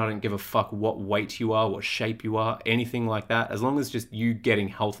 Again, I don't give a fuck what weight you are, what shape you are, anything like that. As long as just you getting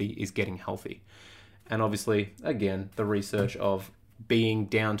healthy is getting healthy. And obviously, again, the research of being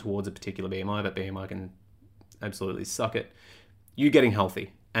down towards a particular BMI, but BMI can absolutely suck it. You getting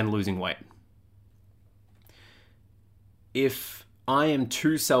healthy and losing weight. If I am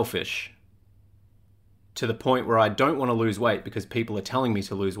too selfish to the point where I don't want to lose weight because people are telling me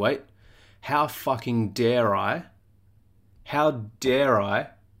to lose weight, how fucking dare I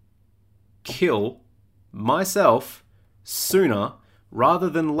kill myself sooner rather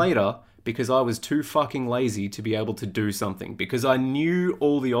than later because I was too fucking lazy to be able to do something, because I knew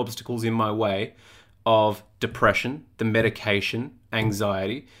all the obstacles in my way of depression, the medication,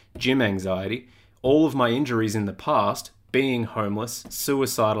 anxiety, gym anxiety, all of my injuries in the past, being homeless,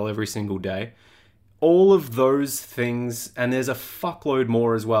 suicidal every single day, all of those things, and there's a fuckload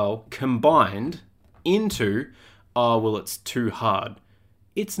more as well, combined into, oh, well, it's too hard.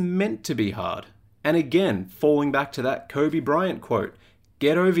 It's meant to be hard. And again, falling back to that Kobe Bryant quote,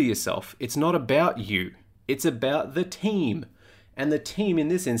 get over yourself. It's not about you. It's about the team. And the team in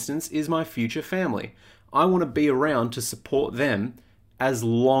this instance is my future family. I want to be around to support them as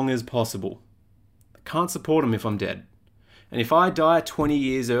long as possible. I can't support them if I'm dead. And if I die 20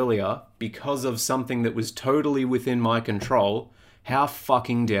 years earlier because of something that was totally within my control, how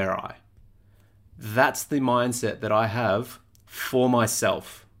fucking dare I? That's the mindset that I have for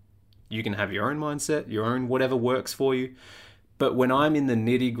myself. You can have your own mindset, your own whatever works for you. But when I'm in the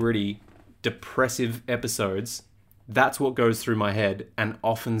nitty-gritty depressive episodes, that's what goes through my head and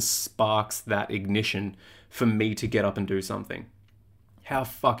often sparks that ignition for me to get up and do something. How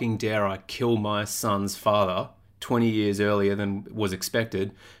fucking dare I kill my son's father 20 years earlier than was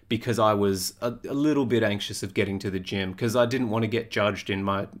expected because I was a little bit anxious of getting to the gym because I didn't want to get judged in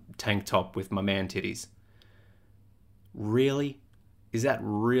my tank top with my man titties. Really? Is that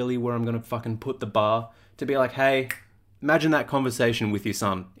really where I'm going to fucking put the bar? To be like, hey, imagine that conversation with your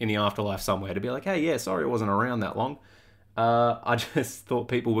son in the afterlife somewhere. To be like, hey, yeah, sorry I wasn't around that long. I just thought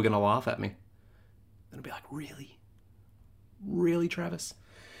people were going to laugh at me. And I'd be like, really? Really, Travis?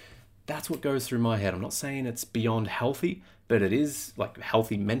 That's what goes through my head. I'm not saying it's beyond healthy, but it is like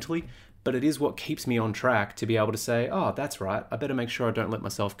healthy mentally, but it is what keeps me on track to be able to say, oh, that's right. I better make sure I don't let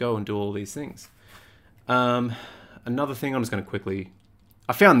myself go and do all these things. Another thing I'm just going to quickly...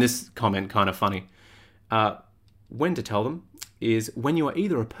 I found this comment kind of funny. When to tell them is when you are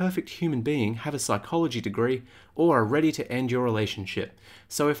either a perfect human being, have a psychology degree, or are ready to end your relationship.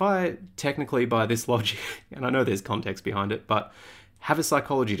 So if I technically, by this logic, and I know there's context behind it, but have a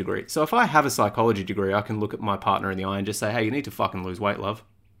psychology degree. So if I have a psychology degree, I can look at my partner in the eye and just say, hey, you need to fucking lose weight, love.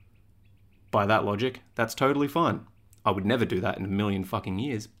 By that logic, that's totally fine. I would never do that in a million fucking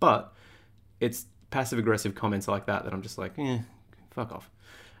years, but it's passive-aggressive comments like that I'm just like, fuck off.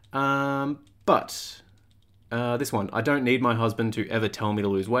 This one, I don't need my husband to ever tell me to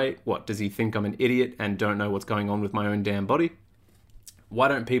lose weight. What, does he think I'm an idiot and don't know what's going on with my own damn body? Why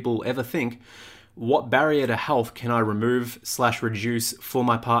don't people ever think, what barrier to health can I remove/reduce for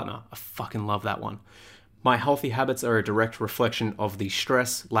my partner? I fucking love that one. My healthy habits are a direct reflection of the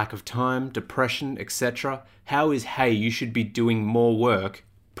stress, lack of time, depression, etc. How is, hey, you should be doing more work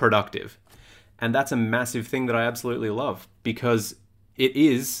productive? And that's a massive thing that I absolutely love because it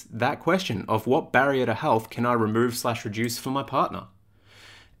is that question of what barrier to health can I remove/reduce for my partner?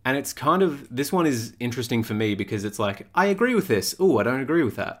 And it's kind of, this one is interesting for me because it's like, I agree with this. Oh, I don't agree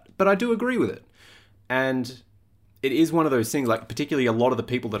with that. But I do agree with it. And it is one of those things, like particularly a lot of the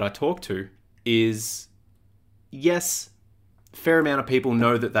people that I talk to is, yes, fair amount of people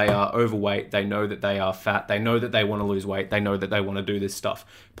know that they are overweight. They know that they are fat. They know that they want to lose weight. They know that they want to do this stuff.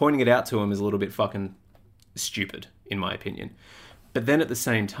 Pointing it out to them is a little bit fucking stupid, in my opinion. But then at the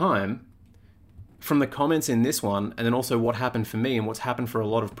same time, from the comments in this one, and then also what happened for me and what's happened for a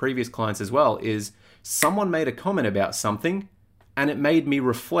lot of previous clients as well, is someone made a comment about something and it made me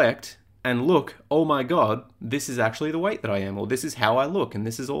reflect and look, oh my God, this is actually the weight that I am, or this is how I look, and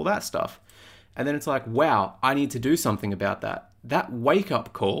this is all that stuff. And then it's like, wow, I need to do something about that. That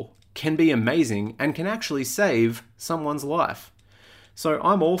wake-up call can be amazing and can actually save someone's life. So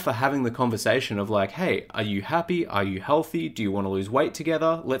I'm all for having the conversation of like, hey, are you happy? Are you healthy? Do you want to lose weight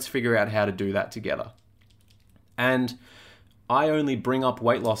together? Let's figure out how to do that together. And I only bring up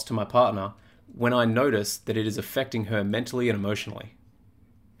weight loss to my partner when I notice that it is affecting her mentally and emotionally.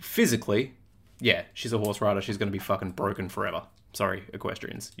 Physically, yeah, she's a horse rider. She's going to be fucking broken forever. Sorry,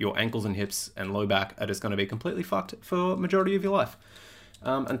 equestrians. Your ankles and hips and low back are just going to be completely fucked for majority of your life.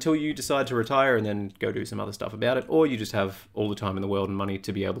 Until you decide to retire and then go do some other stuff about it, or you just have all the time in the world and money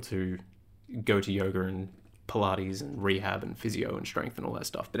to be able to go to yoga and Pilates and rehab and physio and strength and all that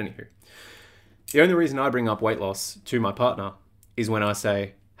stuff. But anywho, the only reason I bring up weight loss to my partner is when I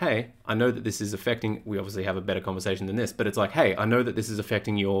say, hey, I know that this is affecting, we obviously have a better conversation than this, but it's like, hey, I know that this is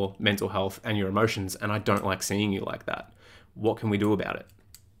affecting your mental health and your emotions, and I don't like seeing you like that. What can we do about it?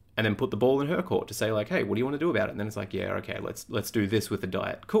 And then put the ball in her court to say like, hey, what do you want to do about it? And then it's like, yeah, okay, let's do this with the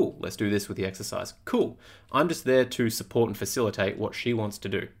diet. Cool. Let's do this with the exercise. Cool. I'm just there to support and facilitate what she wants to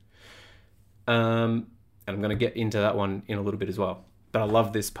do. And I'm going to get into that one in a little bit as well. But I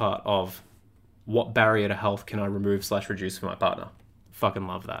love this part of what barrier to health can I remove/reduce for my partner? Fucking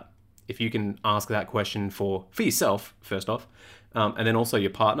love that. If you can ask that question for yourself, first off, and then also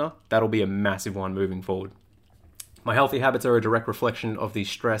your partner, that'll be a massive one moving forward. My healthy habits are a direct reflection of the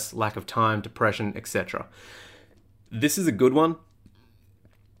stress, lack of time, depression, etc. This is a good one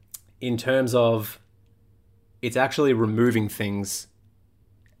in terms of it's actually removing things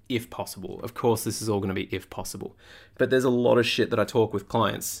if possible. Of course, this is all going to be if possible. But there's a lot of shit that I talk with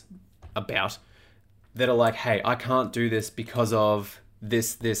clients about that are like, hey, I can't do this because of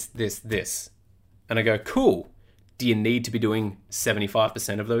this. And I go, cool. Do you need to be doing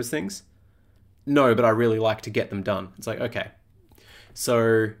 75% of those things? No, but I really like to get them done. It's like, okay.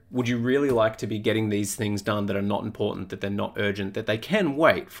 So would you really like to be getting these things done that are not important, that they're not urgent, that they can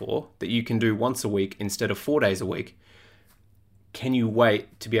wait for, that you can do once a week instead of 4 days a week? can you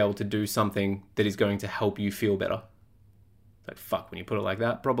wait to be able to do something that is going to help you feel better? Like, fuck, when you put it like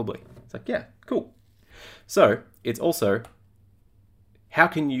that, probably. It's like, yeah, cool. So it's also, how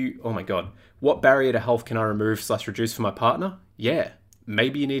can you, oh my God, what barrier to health can I remove/reduce for my partner? Yeah,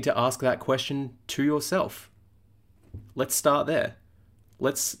 maybe you need to ask that question to yourself. Let's start there.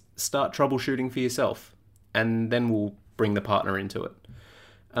 Let's start troubleshooting for yourself, and then we'll bring the partner into it.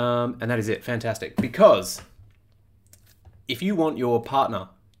 And that is it. Fantastic. Because if you want your partner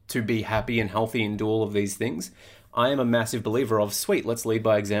to be happy and healthy and do all of these things, I am a massive believer of, sweet, let's lead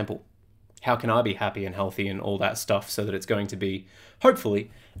by example. How can I be happy and healthy and all that stuff so that it's going to be,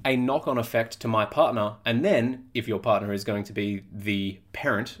 hopefully, a knock-on effect to my partner? And then, if your partner is going to be the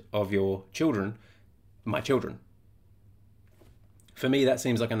parent of your children, my children. For me, that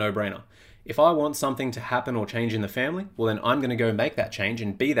seems like a no-brainer. If I want something to happen or change in the family, well then I'm going to go make that change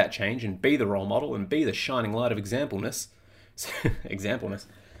and be the role model and be the shining light of exampleness,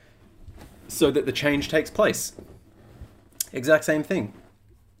 so that the change takes place. Exact same thing.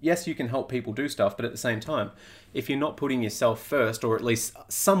 Yes, you can help people do stuff, but at the same time, if you're not putting yourself first, or at least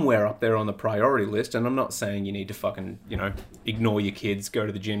somewhere up there on the priority list, and I'm not saying you need to fucking, ignore your kids, go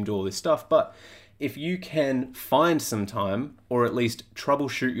to the gym, do all this stuff, but if you can find some time, or at least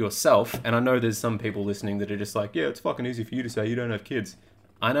troubleshoot yourself, and I know there's some people listening that are just like, yeah, it's fucking easy for you to say you don't have kids.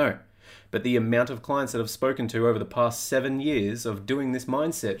 I know. But the amount of clients that I've spoken to over the past 7 years of doing this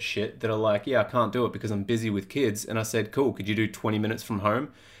mindset shit that are like, yeah, I can't do it because I'm busy with kids. And I said, cool, could you do 20 minutes from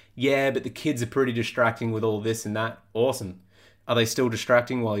home? Yeah, but the kids are pretty distracting with all this and that. Awesome. Are they still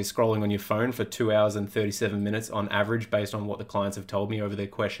distracting while you're scrolling on your phone for 2 hours and 37 minutes on average based on what the clients have told me over their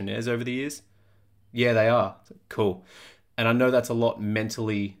questionnaires over the years? Yeah, they are. Cool. And I know that's a lot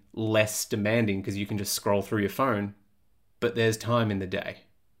mentally less demanding because you can just scroll through your phone, but there's time in the day.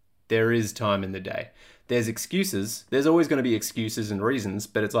 There is time in the day. There's excuses. There's always going to be excuses and reasons,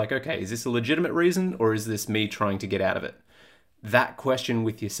 but it's like, okay, is this a legitimate reason or is this me trying to get out of it? That question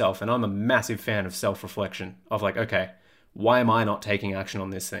with yourself, and I'm a massive fan of self-reflection, of like, okay, why am I not taking action on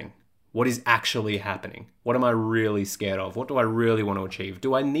this thing? What is actually happening? What am I really scared of? What do I really want to achieve?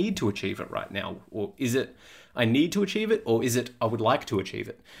 Do I need to achieve it right now? Or is it I need to achieve it? Or is it I would like to achieve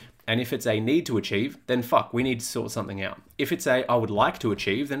it? And if it's a need to achieve, then fuck, we need to sort something out. If it's a I would like to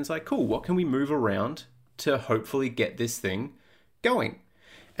achieve, then it's like, cool, what can we move around to hopefully get this thing going?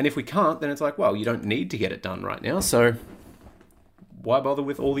 And if we can't, then it's like, well, you don't need to get it done right now, so why bother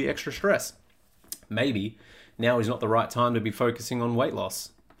with all the extra stress? Maybe now is not the right time to be focusing on weight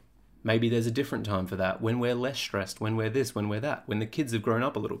loss. Maybe there's a different time for that, when we're less stressed, when we're this, when we're that, when the kids have grown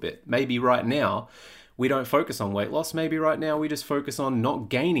up a little bit. Maybe right now we don't focus on weight loss. Maybe right now we just focus on not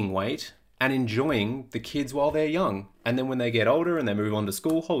gaining weight and enjoying the kids while they're young. And then when they get older and they move on to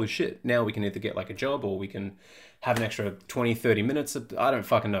school, holy shit, now we can either get like a job or we can have an extra 20, 30 minutes. I don't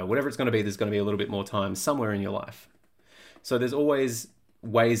fucking know. Whatever it's going to be, there's going to be a little bit more time somewhere in your life. So there's always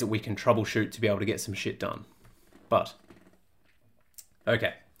ways that we can troubleshoot to be able to get some shit done. But,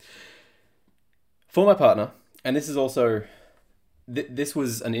 okay. For my partner, and this is also, this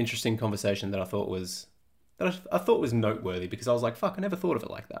was an interesting conversation that I thought was noteworthy because I was like, fuck, I never thought of it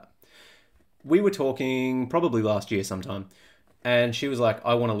like that. We were talking probably last year sometime, and she was like,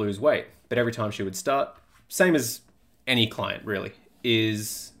 I want to lose weight. But every time she would start, same as any client really,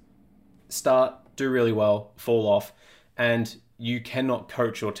 is start, do really well, fall off, and you cannot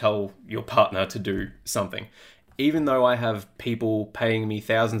coach or tell your partner to do something. Even though I have people paying me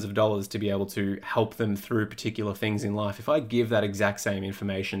thousands of dollars to be able to help them through particular things in life, if I give that exact same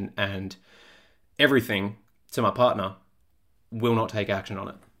information and everything to my partner, will not take action on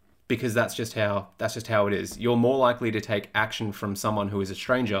it. Because that's just how it is. You're more likely to take action from someone who is a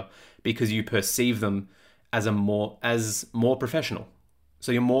stranger because you perceive them as more professional.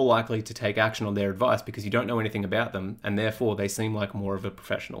 So you're more likely to take action on their advice because you don't know anything about them, and therefore they seem like more of a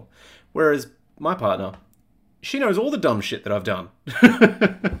professional. Whereas my partner, she knows all the dumb shit that I've done.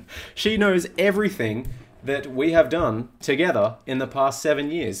 She knows everything that we have done together in the past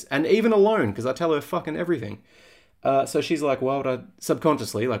 7 years, and even alone, because I tell her fucking everything. So she's like, why the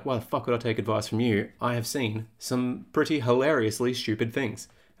fuck would I take advice from you? I have seen some pretty hilariously stupid things.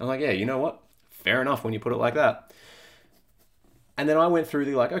 And I'm like, yeah, you know what? Fair enough when you put it like that. And then I went through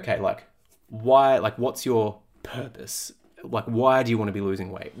why, what's your purpose? Like, why do you want to be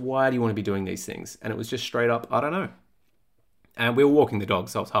losing weight? Why do you want to be doing these things? And it was just straight up, I don't know. And we were walking the dog,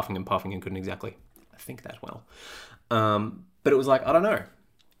 so I was huffing and puffing and couldn't exactly think that well. But it was like, I don't know.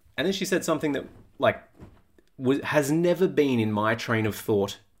 And then she said something that, has never been in my train of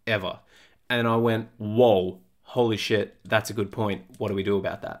thought ever. And I went, whoa, holy shit, that's a good point. What do we do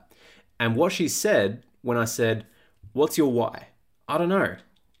about that? And what she said when I said, what's your why? I don't know.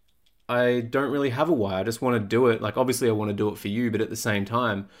 I don't really have a why. I just want to do it. Like, obviously, I want to do it for you, but at the same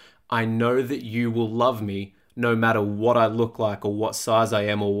time, I know that you will love me no matter what I look like or what size I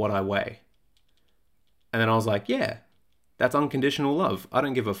am or what I weigh. And then I was like, yeah, that's unconditional love. I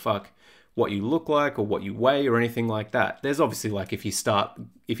don't give a fuck what you look like or what you weigh or anything like that. There's obviously, like, if you start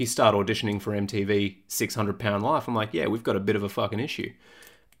auditioning for MTV 600-pound life, I'm like, yeah, we've got a bit of a fucking issue.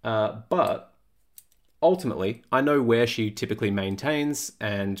 But ultimately, I know where she typically maintains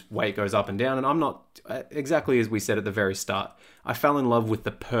and weight goes up and down. And I'm not, exactly as we said at the very start, I fell in love with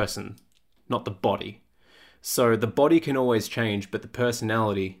the person, not the body. So the body can always change, but the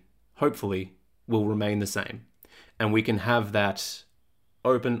personality, hopefully, will remain the same. And we can have that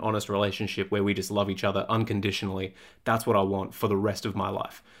open, honest relationship where we just love each other unconditionally. That's what I want for the rest of my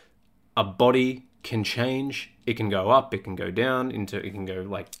life. A body can change. It can go up. It can go down.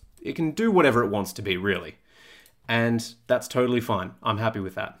 It can do whatever it wants to be, really. And that's totally fine. I'm happy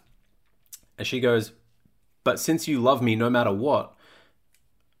with that. And she goes, but since you love me no matter what,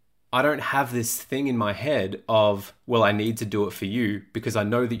 I don't have this thing in my head of, well, I need to do it for you because I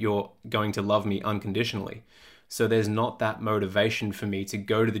know that you're going to love me unconditionally. So there's not that motivation for me to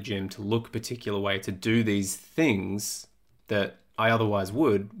go to the gym, to look a particular way, to do these things that I otherwise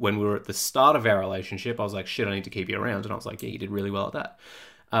would. When we were at the start of our relationship, I was like, shit, I need to keep you around. And I was like, yeah, you did really well at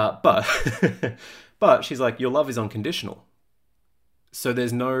that. But she's like, your love is unconditional. So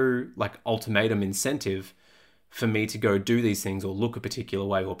there's no like ultimatum incentive for me to go do these things or look a particular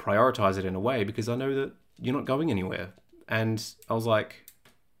way or prioritize it in a way because I know that you're not going anywhere. And I was like,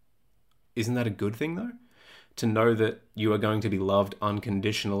 isn't that a good thing though? To know that you are going to be loved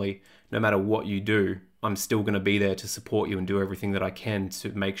unconditionally, no matter what you do, I'm still going to be there to support you and do everything that I can to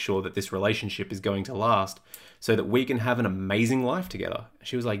make sure that this relationship is going to last so that we can have an amazing life together.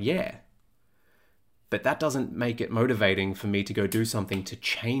 She was like, yeah, but that doesn't make it motivating for me to go do something to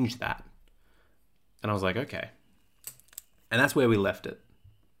change that. And I was like, okay. And that's where we left it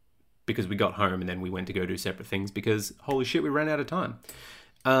because we got home and then we went to go do separate things because holy shit, we ran out of time.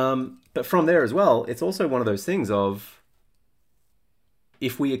 But from there as well, it's also one of those things of,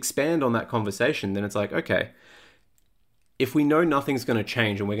 if we expand on that conversation, then it's like, okay, if we know nothing's going to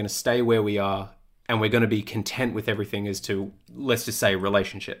change and we're going to stay where we are and we're going to be content with everything as to, let's just say,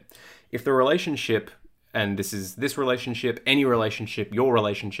 relationship. If the relationship, and this is this relationship, any relationship, your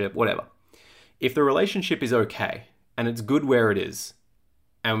relationship, whatever. If the relationship is okay and it's good where it is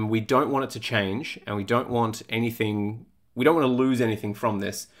and we don't want it to change and we don't want anything, we don't want to lose anything from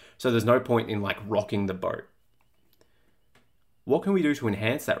this, so there's no point in like rocking the boat. What can we do to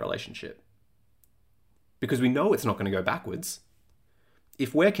enhance that relationship? Because we know it's not going to go backwards.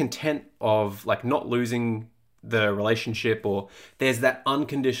 If we're content of like not losing the relationship, or there's that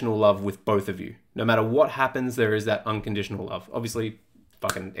unconditional love with both of you, no matter what happens, there is that unconditional love. Obviously,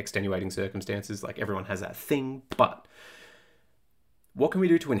 fucking extenuating circumstances, like everyone has that thing, but what can we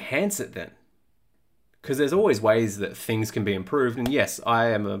do to enhance it then? Because there's always ways that things can be improved. And yes,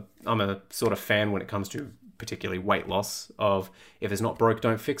 I'm a sort of fan when it comes to particularly weight loss of if it's not broke,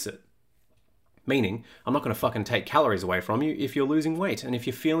 don't fix it. Meaning, I'm not going to fucking take calories away from you if you're losing weight. And if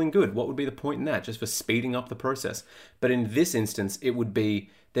you're feeling good, what would be the point in that? Just for speeding up the process. But in this instance, it would be,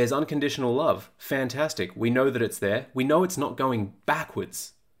 there's unconditional love. Fantastic. We know that it's there. We know it's not going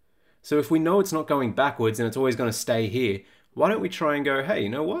backwards. So if we know it's not going backwards and it's always going to stay here, why don't we try and go, hey, you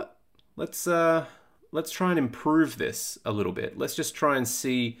know what? Let's try and improve this a little bit. Let's just try and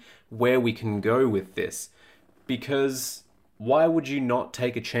see where we can go with this. Because why would you not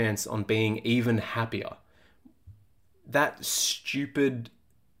take a chance on being even happier? That stupid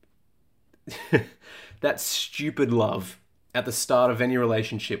love at the start of any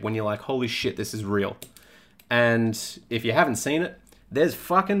relationship when you're like, holy shit, this is real. And if you haven't seen it, there's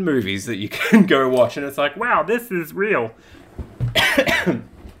fucking movies that you can go watch and it's like, wow, this is real.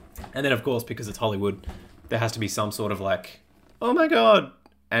 And then, of course, because it's Hollywood, there has to be some sort of like, oh my God,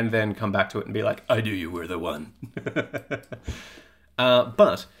 and then come back to it and be like, I knew you were the one.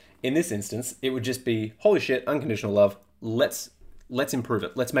 But in this instance, it would just be, holy shit, unconditional love. Let's improve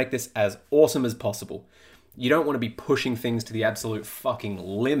it. Let's make this as awesome as possible. You don't want to be pushing things to the absolute fucking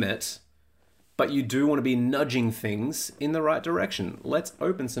limit, but you do want to be nudging things in the right direction. Let's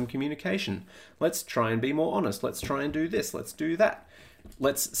open some communication. Let's try and be more honest. Let's try and do this. Let's do that.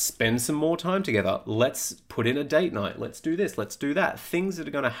 Let's spend some more time together. Let's put in a date night. Let's do this. Let's do that. Things that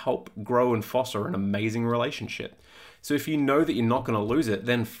are going to help grow and foster an amazing relationship. So if you know that you're not going to lose it,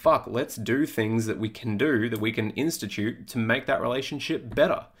 then fuck, let's do things that we can do, that we can institute to make that relationship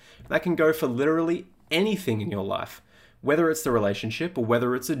better. That can go for literally anything in your life. Whether it's the relationship or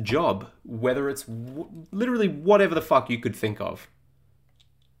whether it's a job, whether it's literally whatever the fuck you could think of.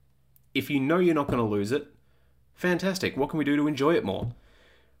 If you know you're not going to lose it, fantastic. What can we do to enjoy it more?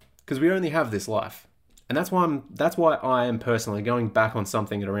 Because we only have this life. And that's why I am personally going back on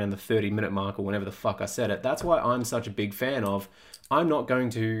something at around the 30-minute mark or whenever the fuck I said it. That's why I'm such a big fan of, I'm not going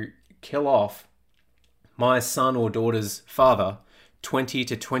to kill off my son or daughter's father 20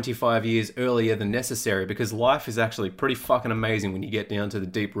 to 25 years earlier than necessary, because life is actually pretty fucking amazing when you get down to the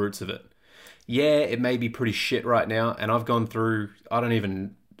deep roots of it. Yeah, it may be pretty shit right now, and I've gone through, I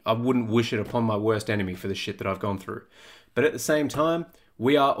wouldn't wish it upon my worst enemy for the shit that I've gone through. But at the same time,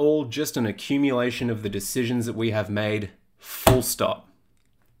 we are all just an accumulation of the decisions that we have made, full stop.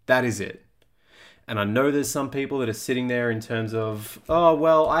 That is it. And I know there's some people that are sitting there in terms of, oh,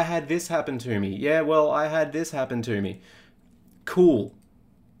 well, I had this happen to me. Yeah, well, I had this happen to me. Cool.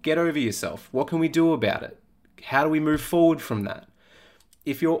 Get over yourself. What can we do about it? How do we move forward from that?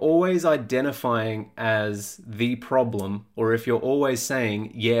 If you're always identifying as the problem, or if you're always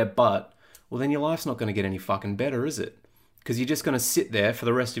saying, yeah, but, well, then your life's not going to get any fucking better, is it? Because you're just going to sit there for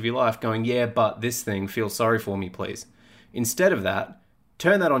the rest of your life going, yeah, but this thing, feel sorry for me, please. Instead of that,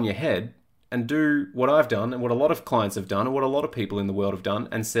 turn that on your head and do what I've done and what a lot of clients have done and what a lot of people in the world have done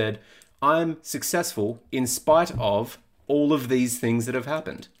and said, I'm successful in spite of all of these things that have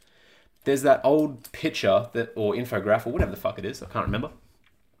happened. There's that old picture or infographic or whatever the fuck it is, I can't remember.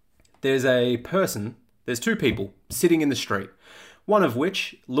 There's two people sitting in the street, one of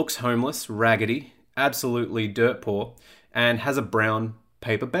which looks homeless, raggedy, absolutely dirt poor, and has a brown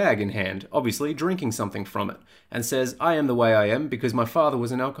paper bag in hand, obviously drinking something from it, and says, I am the way I am because my father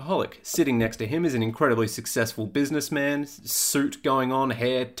was an alcoholic. Sitting next to him is an incredibly successful businessman, suit going on,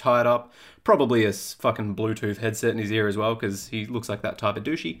 hair tied up, probably a fucking Bluetooth headset in his ear as well because he looks like that type of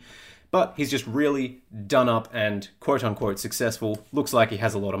douchey. But he's just really done up and quote-unquote successful, looks like he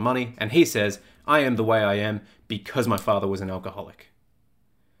has a lot of money, and he says, I am the way I am because my father was an alcoholic.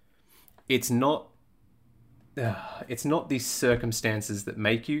 It's not the circumstances that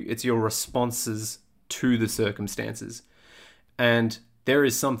make you, it's your responses to the circumstances. And there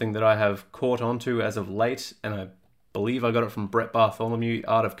is something that I have caught onto as of late, and I believe I got it from Brett Bartholomew,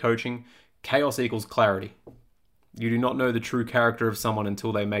 Art of Coaching. Chaos equals clarity. You do not know the true character of someone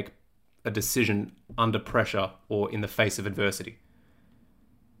until they make a decision under pressure or in the face of adversity.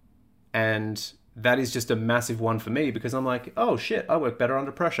 And that is just a massive one for me because I'm like, oh shit, I work better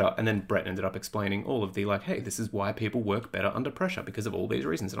under pressure. And then Brett ended up explaining all of the like, hey, this is why people work better under pressure because of all these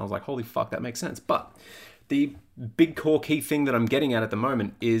reasons. And I was like, holy fuck, that makes sense. But the big core key thing that I'm getting at the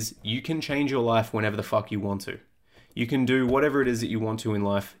moment is you can change your life whenever the fuck you want to. You can do whatever it is that you want to in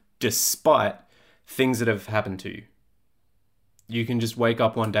life despite things that have happened to you. You can just wake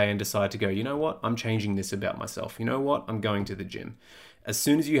up one day and decide to go, you know what? I'm changing this about myself. You know what? I'm going to the gym. As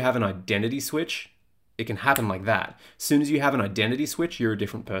soon as you have an identity switch, it can happen like that. As soon as you have an identity switch, you're a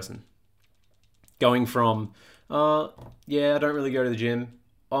different person. Going from, yeah, I don't really go to the gym.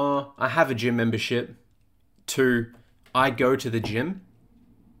 I have a gym membership to I go to the gym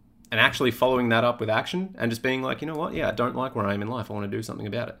and actually following that up with action and just being like, you know what? Yeah, I don't like where I am in life. I want to do something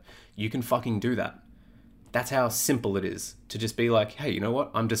about it. You can fucking do that. That's how simple it is to just be like, hey, you know what?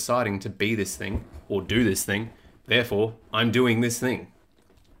 I'm deciding to be this thing or do this thing. Therefore, I'm doing this thing.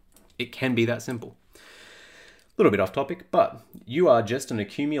 It can be that simple. A little bit off topic, but you are just an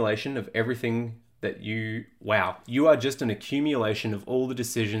accumulation of everything that you are just an accumulation of all the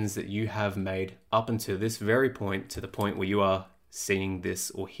decisions that you have made up until this very point, to the point where you are seeing this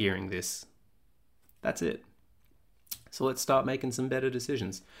or hearing this. That's it. So let's start making some better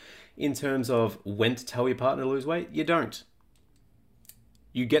decisions. In terms of when to tell your partner to lose weight, you don't.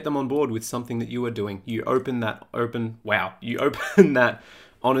 You get them on board with something that you are doing. You open that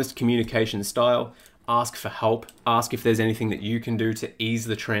honest communication style. Ask for help. Ask if there's anything that you can do to ease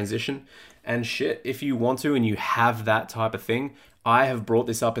the transition. And shit, if you want to and you have that type of thing, I have brought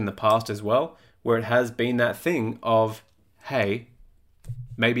this up in the past as well, where it has been that thing of, hey,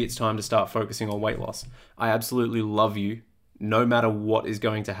 maybe it's time to start focusing on weight loss. I absolutely love you, no matter what is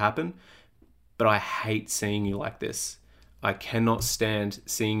going to happen, but I hate seeing you like this. I cannot stand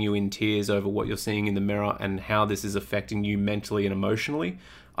seeing you in tears over what you're seeing in the mirror and how this is affecting you mentally and emotionally.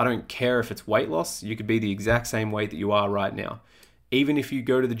 I don't care if it's weight loss. You could be the exact same weight that you are right now. Even if you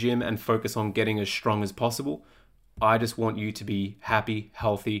go to the gym and focus on getting as strong as possible, I just want you to be happy,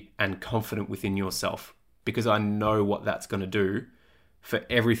 healthy, and confident within yourself, because I know what that's going to do for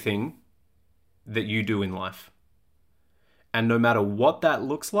everything that you do in life. And no matter what that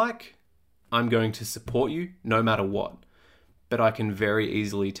looks like, I'm going to support you no matter what. But I can very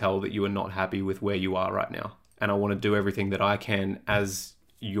easily tell that you are not happy with where you are right now. And I want to do everything that I can as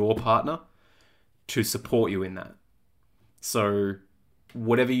your partner to support you in that. So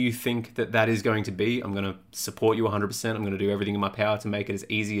whatever you think that is going to be, I'm going to support you 100%. I'm going to do everything in my power to make it as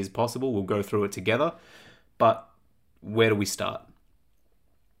easy as possible. We'll go through it together. But where do we start?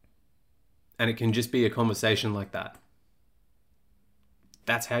 And it can just be a conversation like that.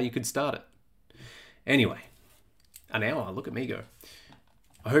 That's how you could start it. Anyway, an hour. Look at me go.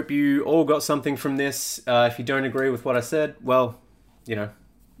 I hope you all got something from this. If you don't agree with what I said, well, you know,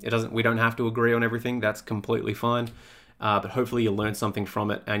 we don't have to agree on everything. That's completely fine. But hopefully you learned something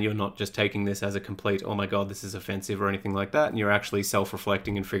from it, and you're not just taking this as a complete, oh my God, this is offensive or anything like that. And you're actually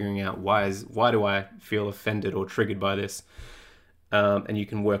self-reflecting and figuring out why do I feel offended or triggered by this? And you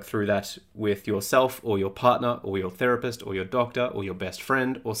can work through that with yourself or your partner or your therapist or your doctor or your best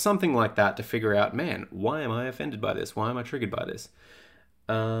friend or something like that to figure out, man, why am I offended by this? Why am I triggered by this?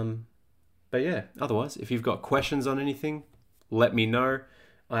 But yeah, otherwise, if you've got questions on anything, let me know.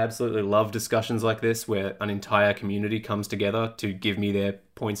 I absolutely love discussions like this where an entire community comes together to give me their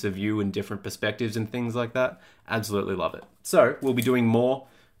points of view and different perspectives and things like that. Absolutely love it. So we'll be doing more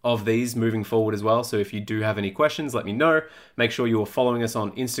of these moving forward as well. So if you do have any questions, let me know. Make sure you are following us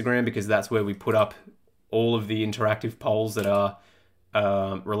on Instagram, because that's where we put up all of the interactive polls that are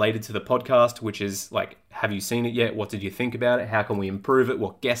related to the podcast, which is like, have you seen it yet? What did you think about it? How can we improve it?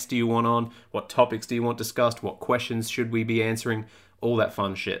 What guests do you want on? What topics do you want discussed? What questions should we be answering? All that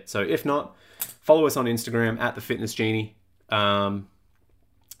fun shit. So if not, follow us on Instagram at The Fitness Genie. And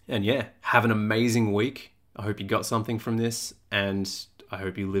yeah, have an amazing week. I hope you got something from this, and I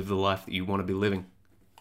hope you live the life that you want to be living.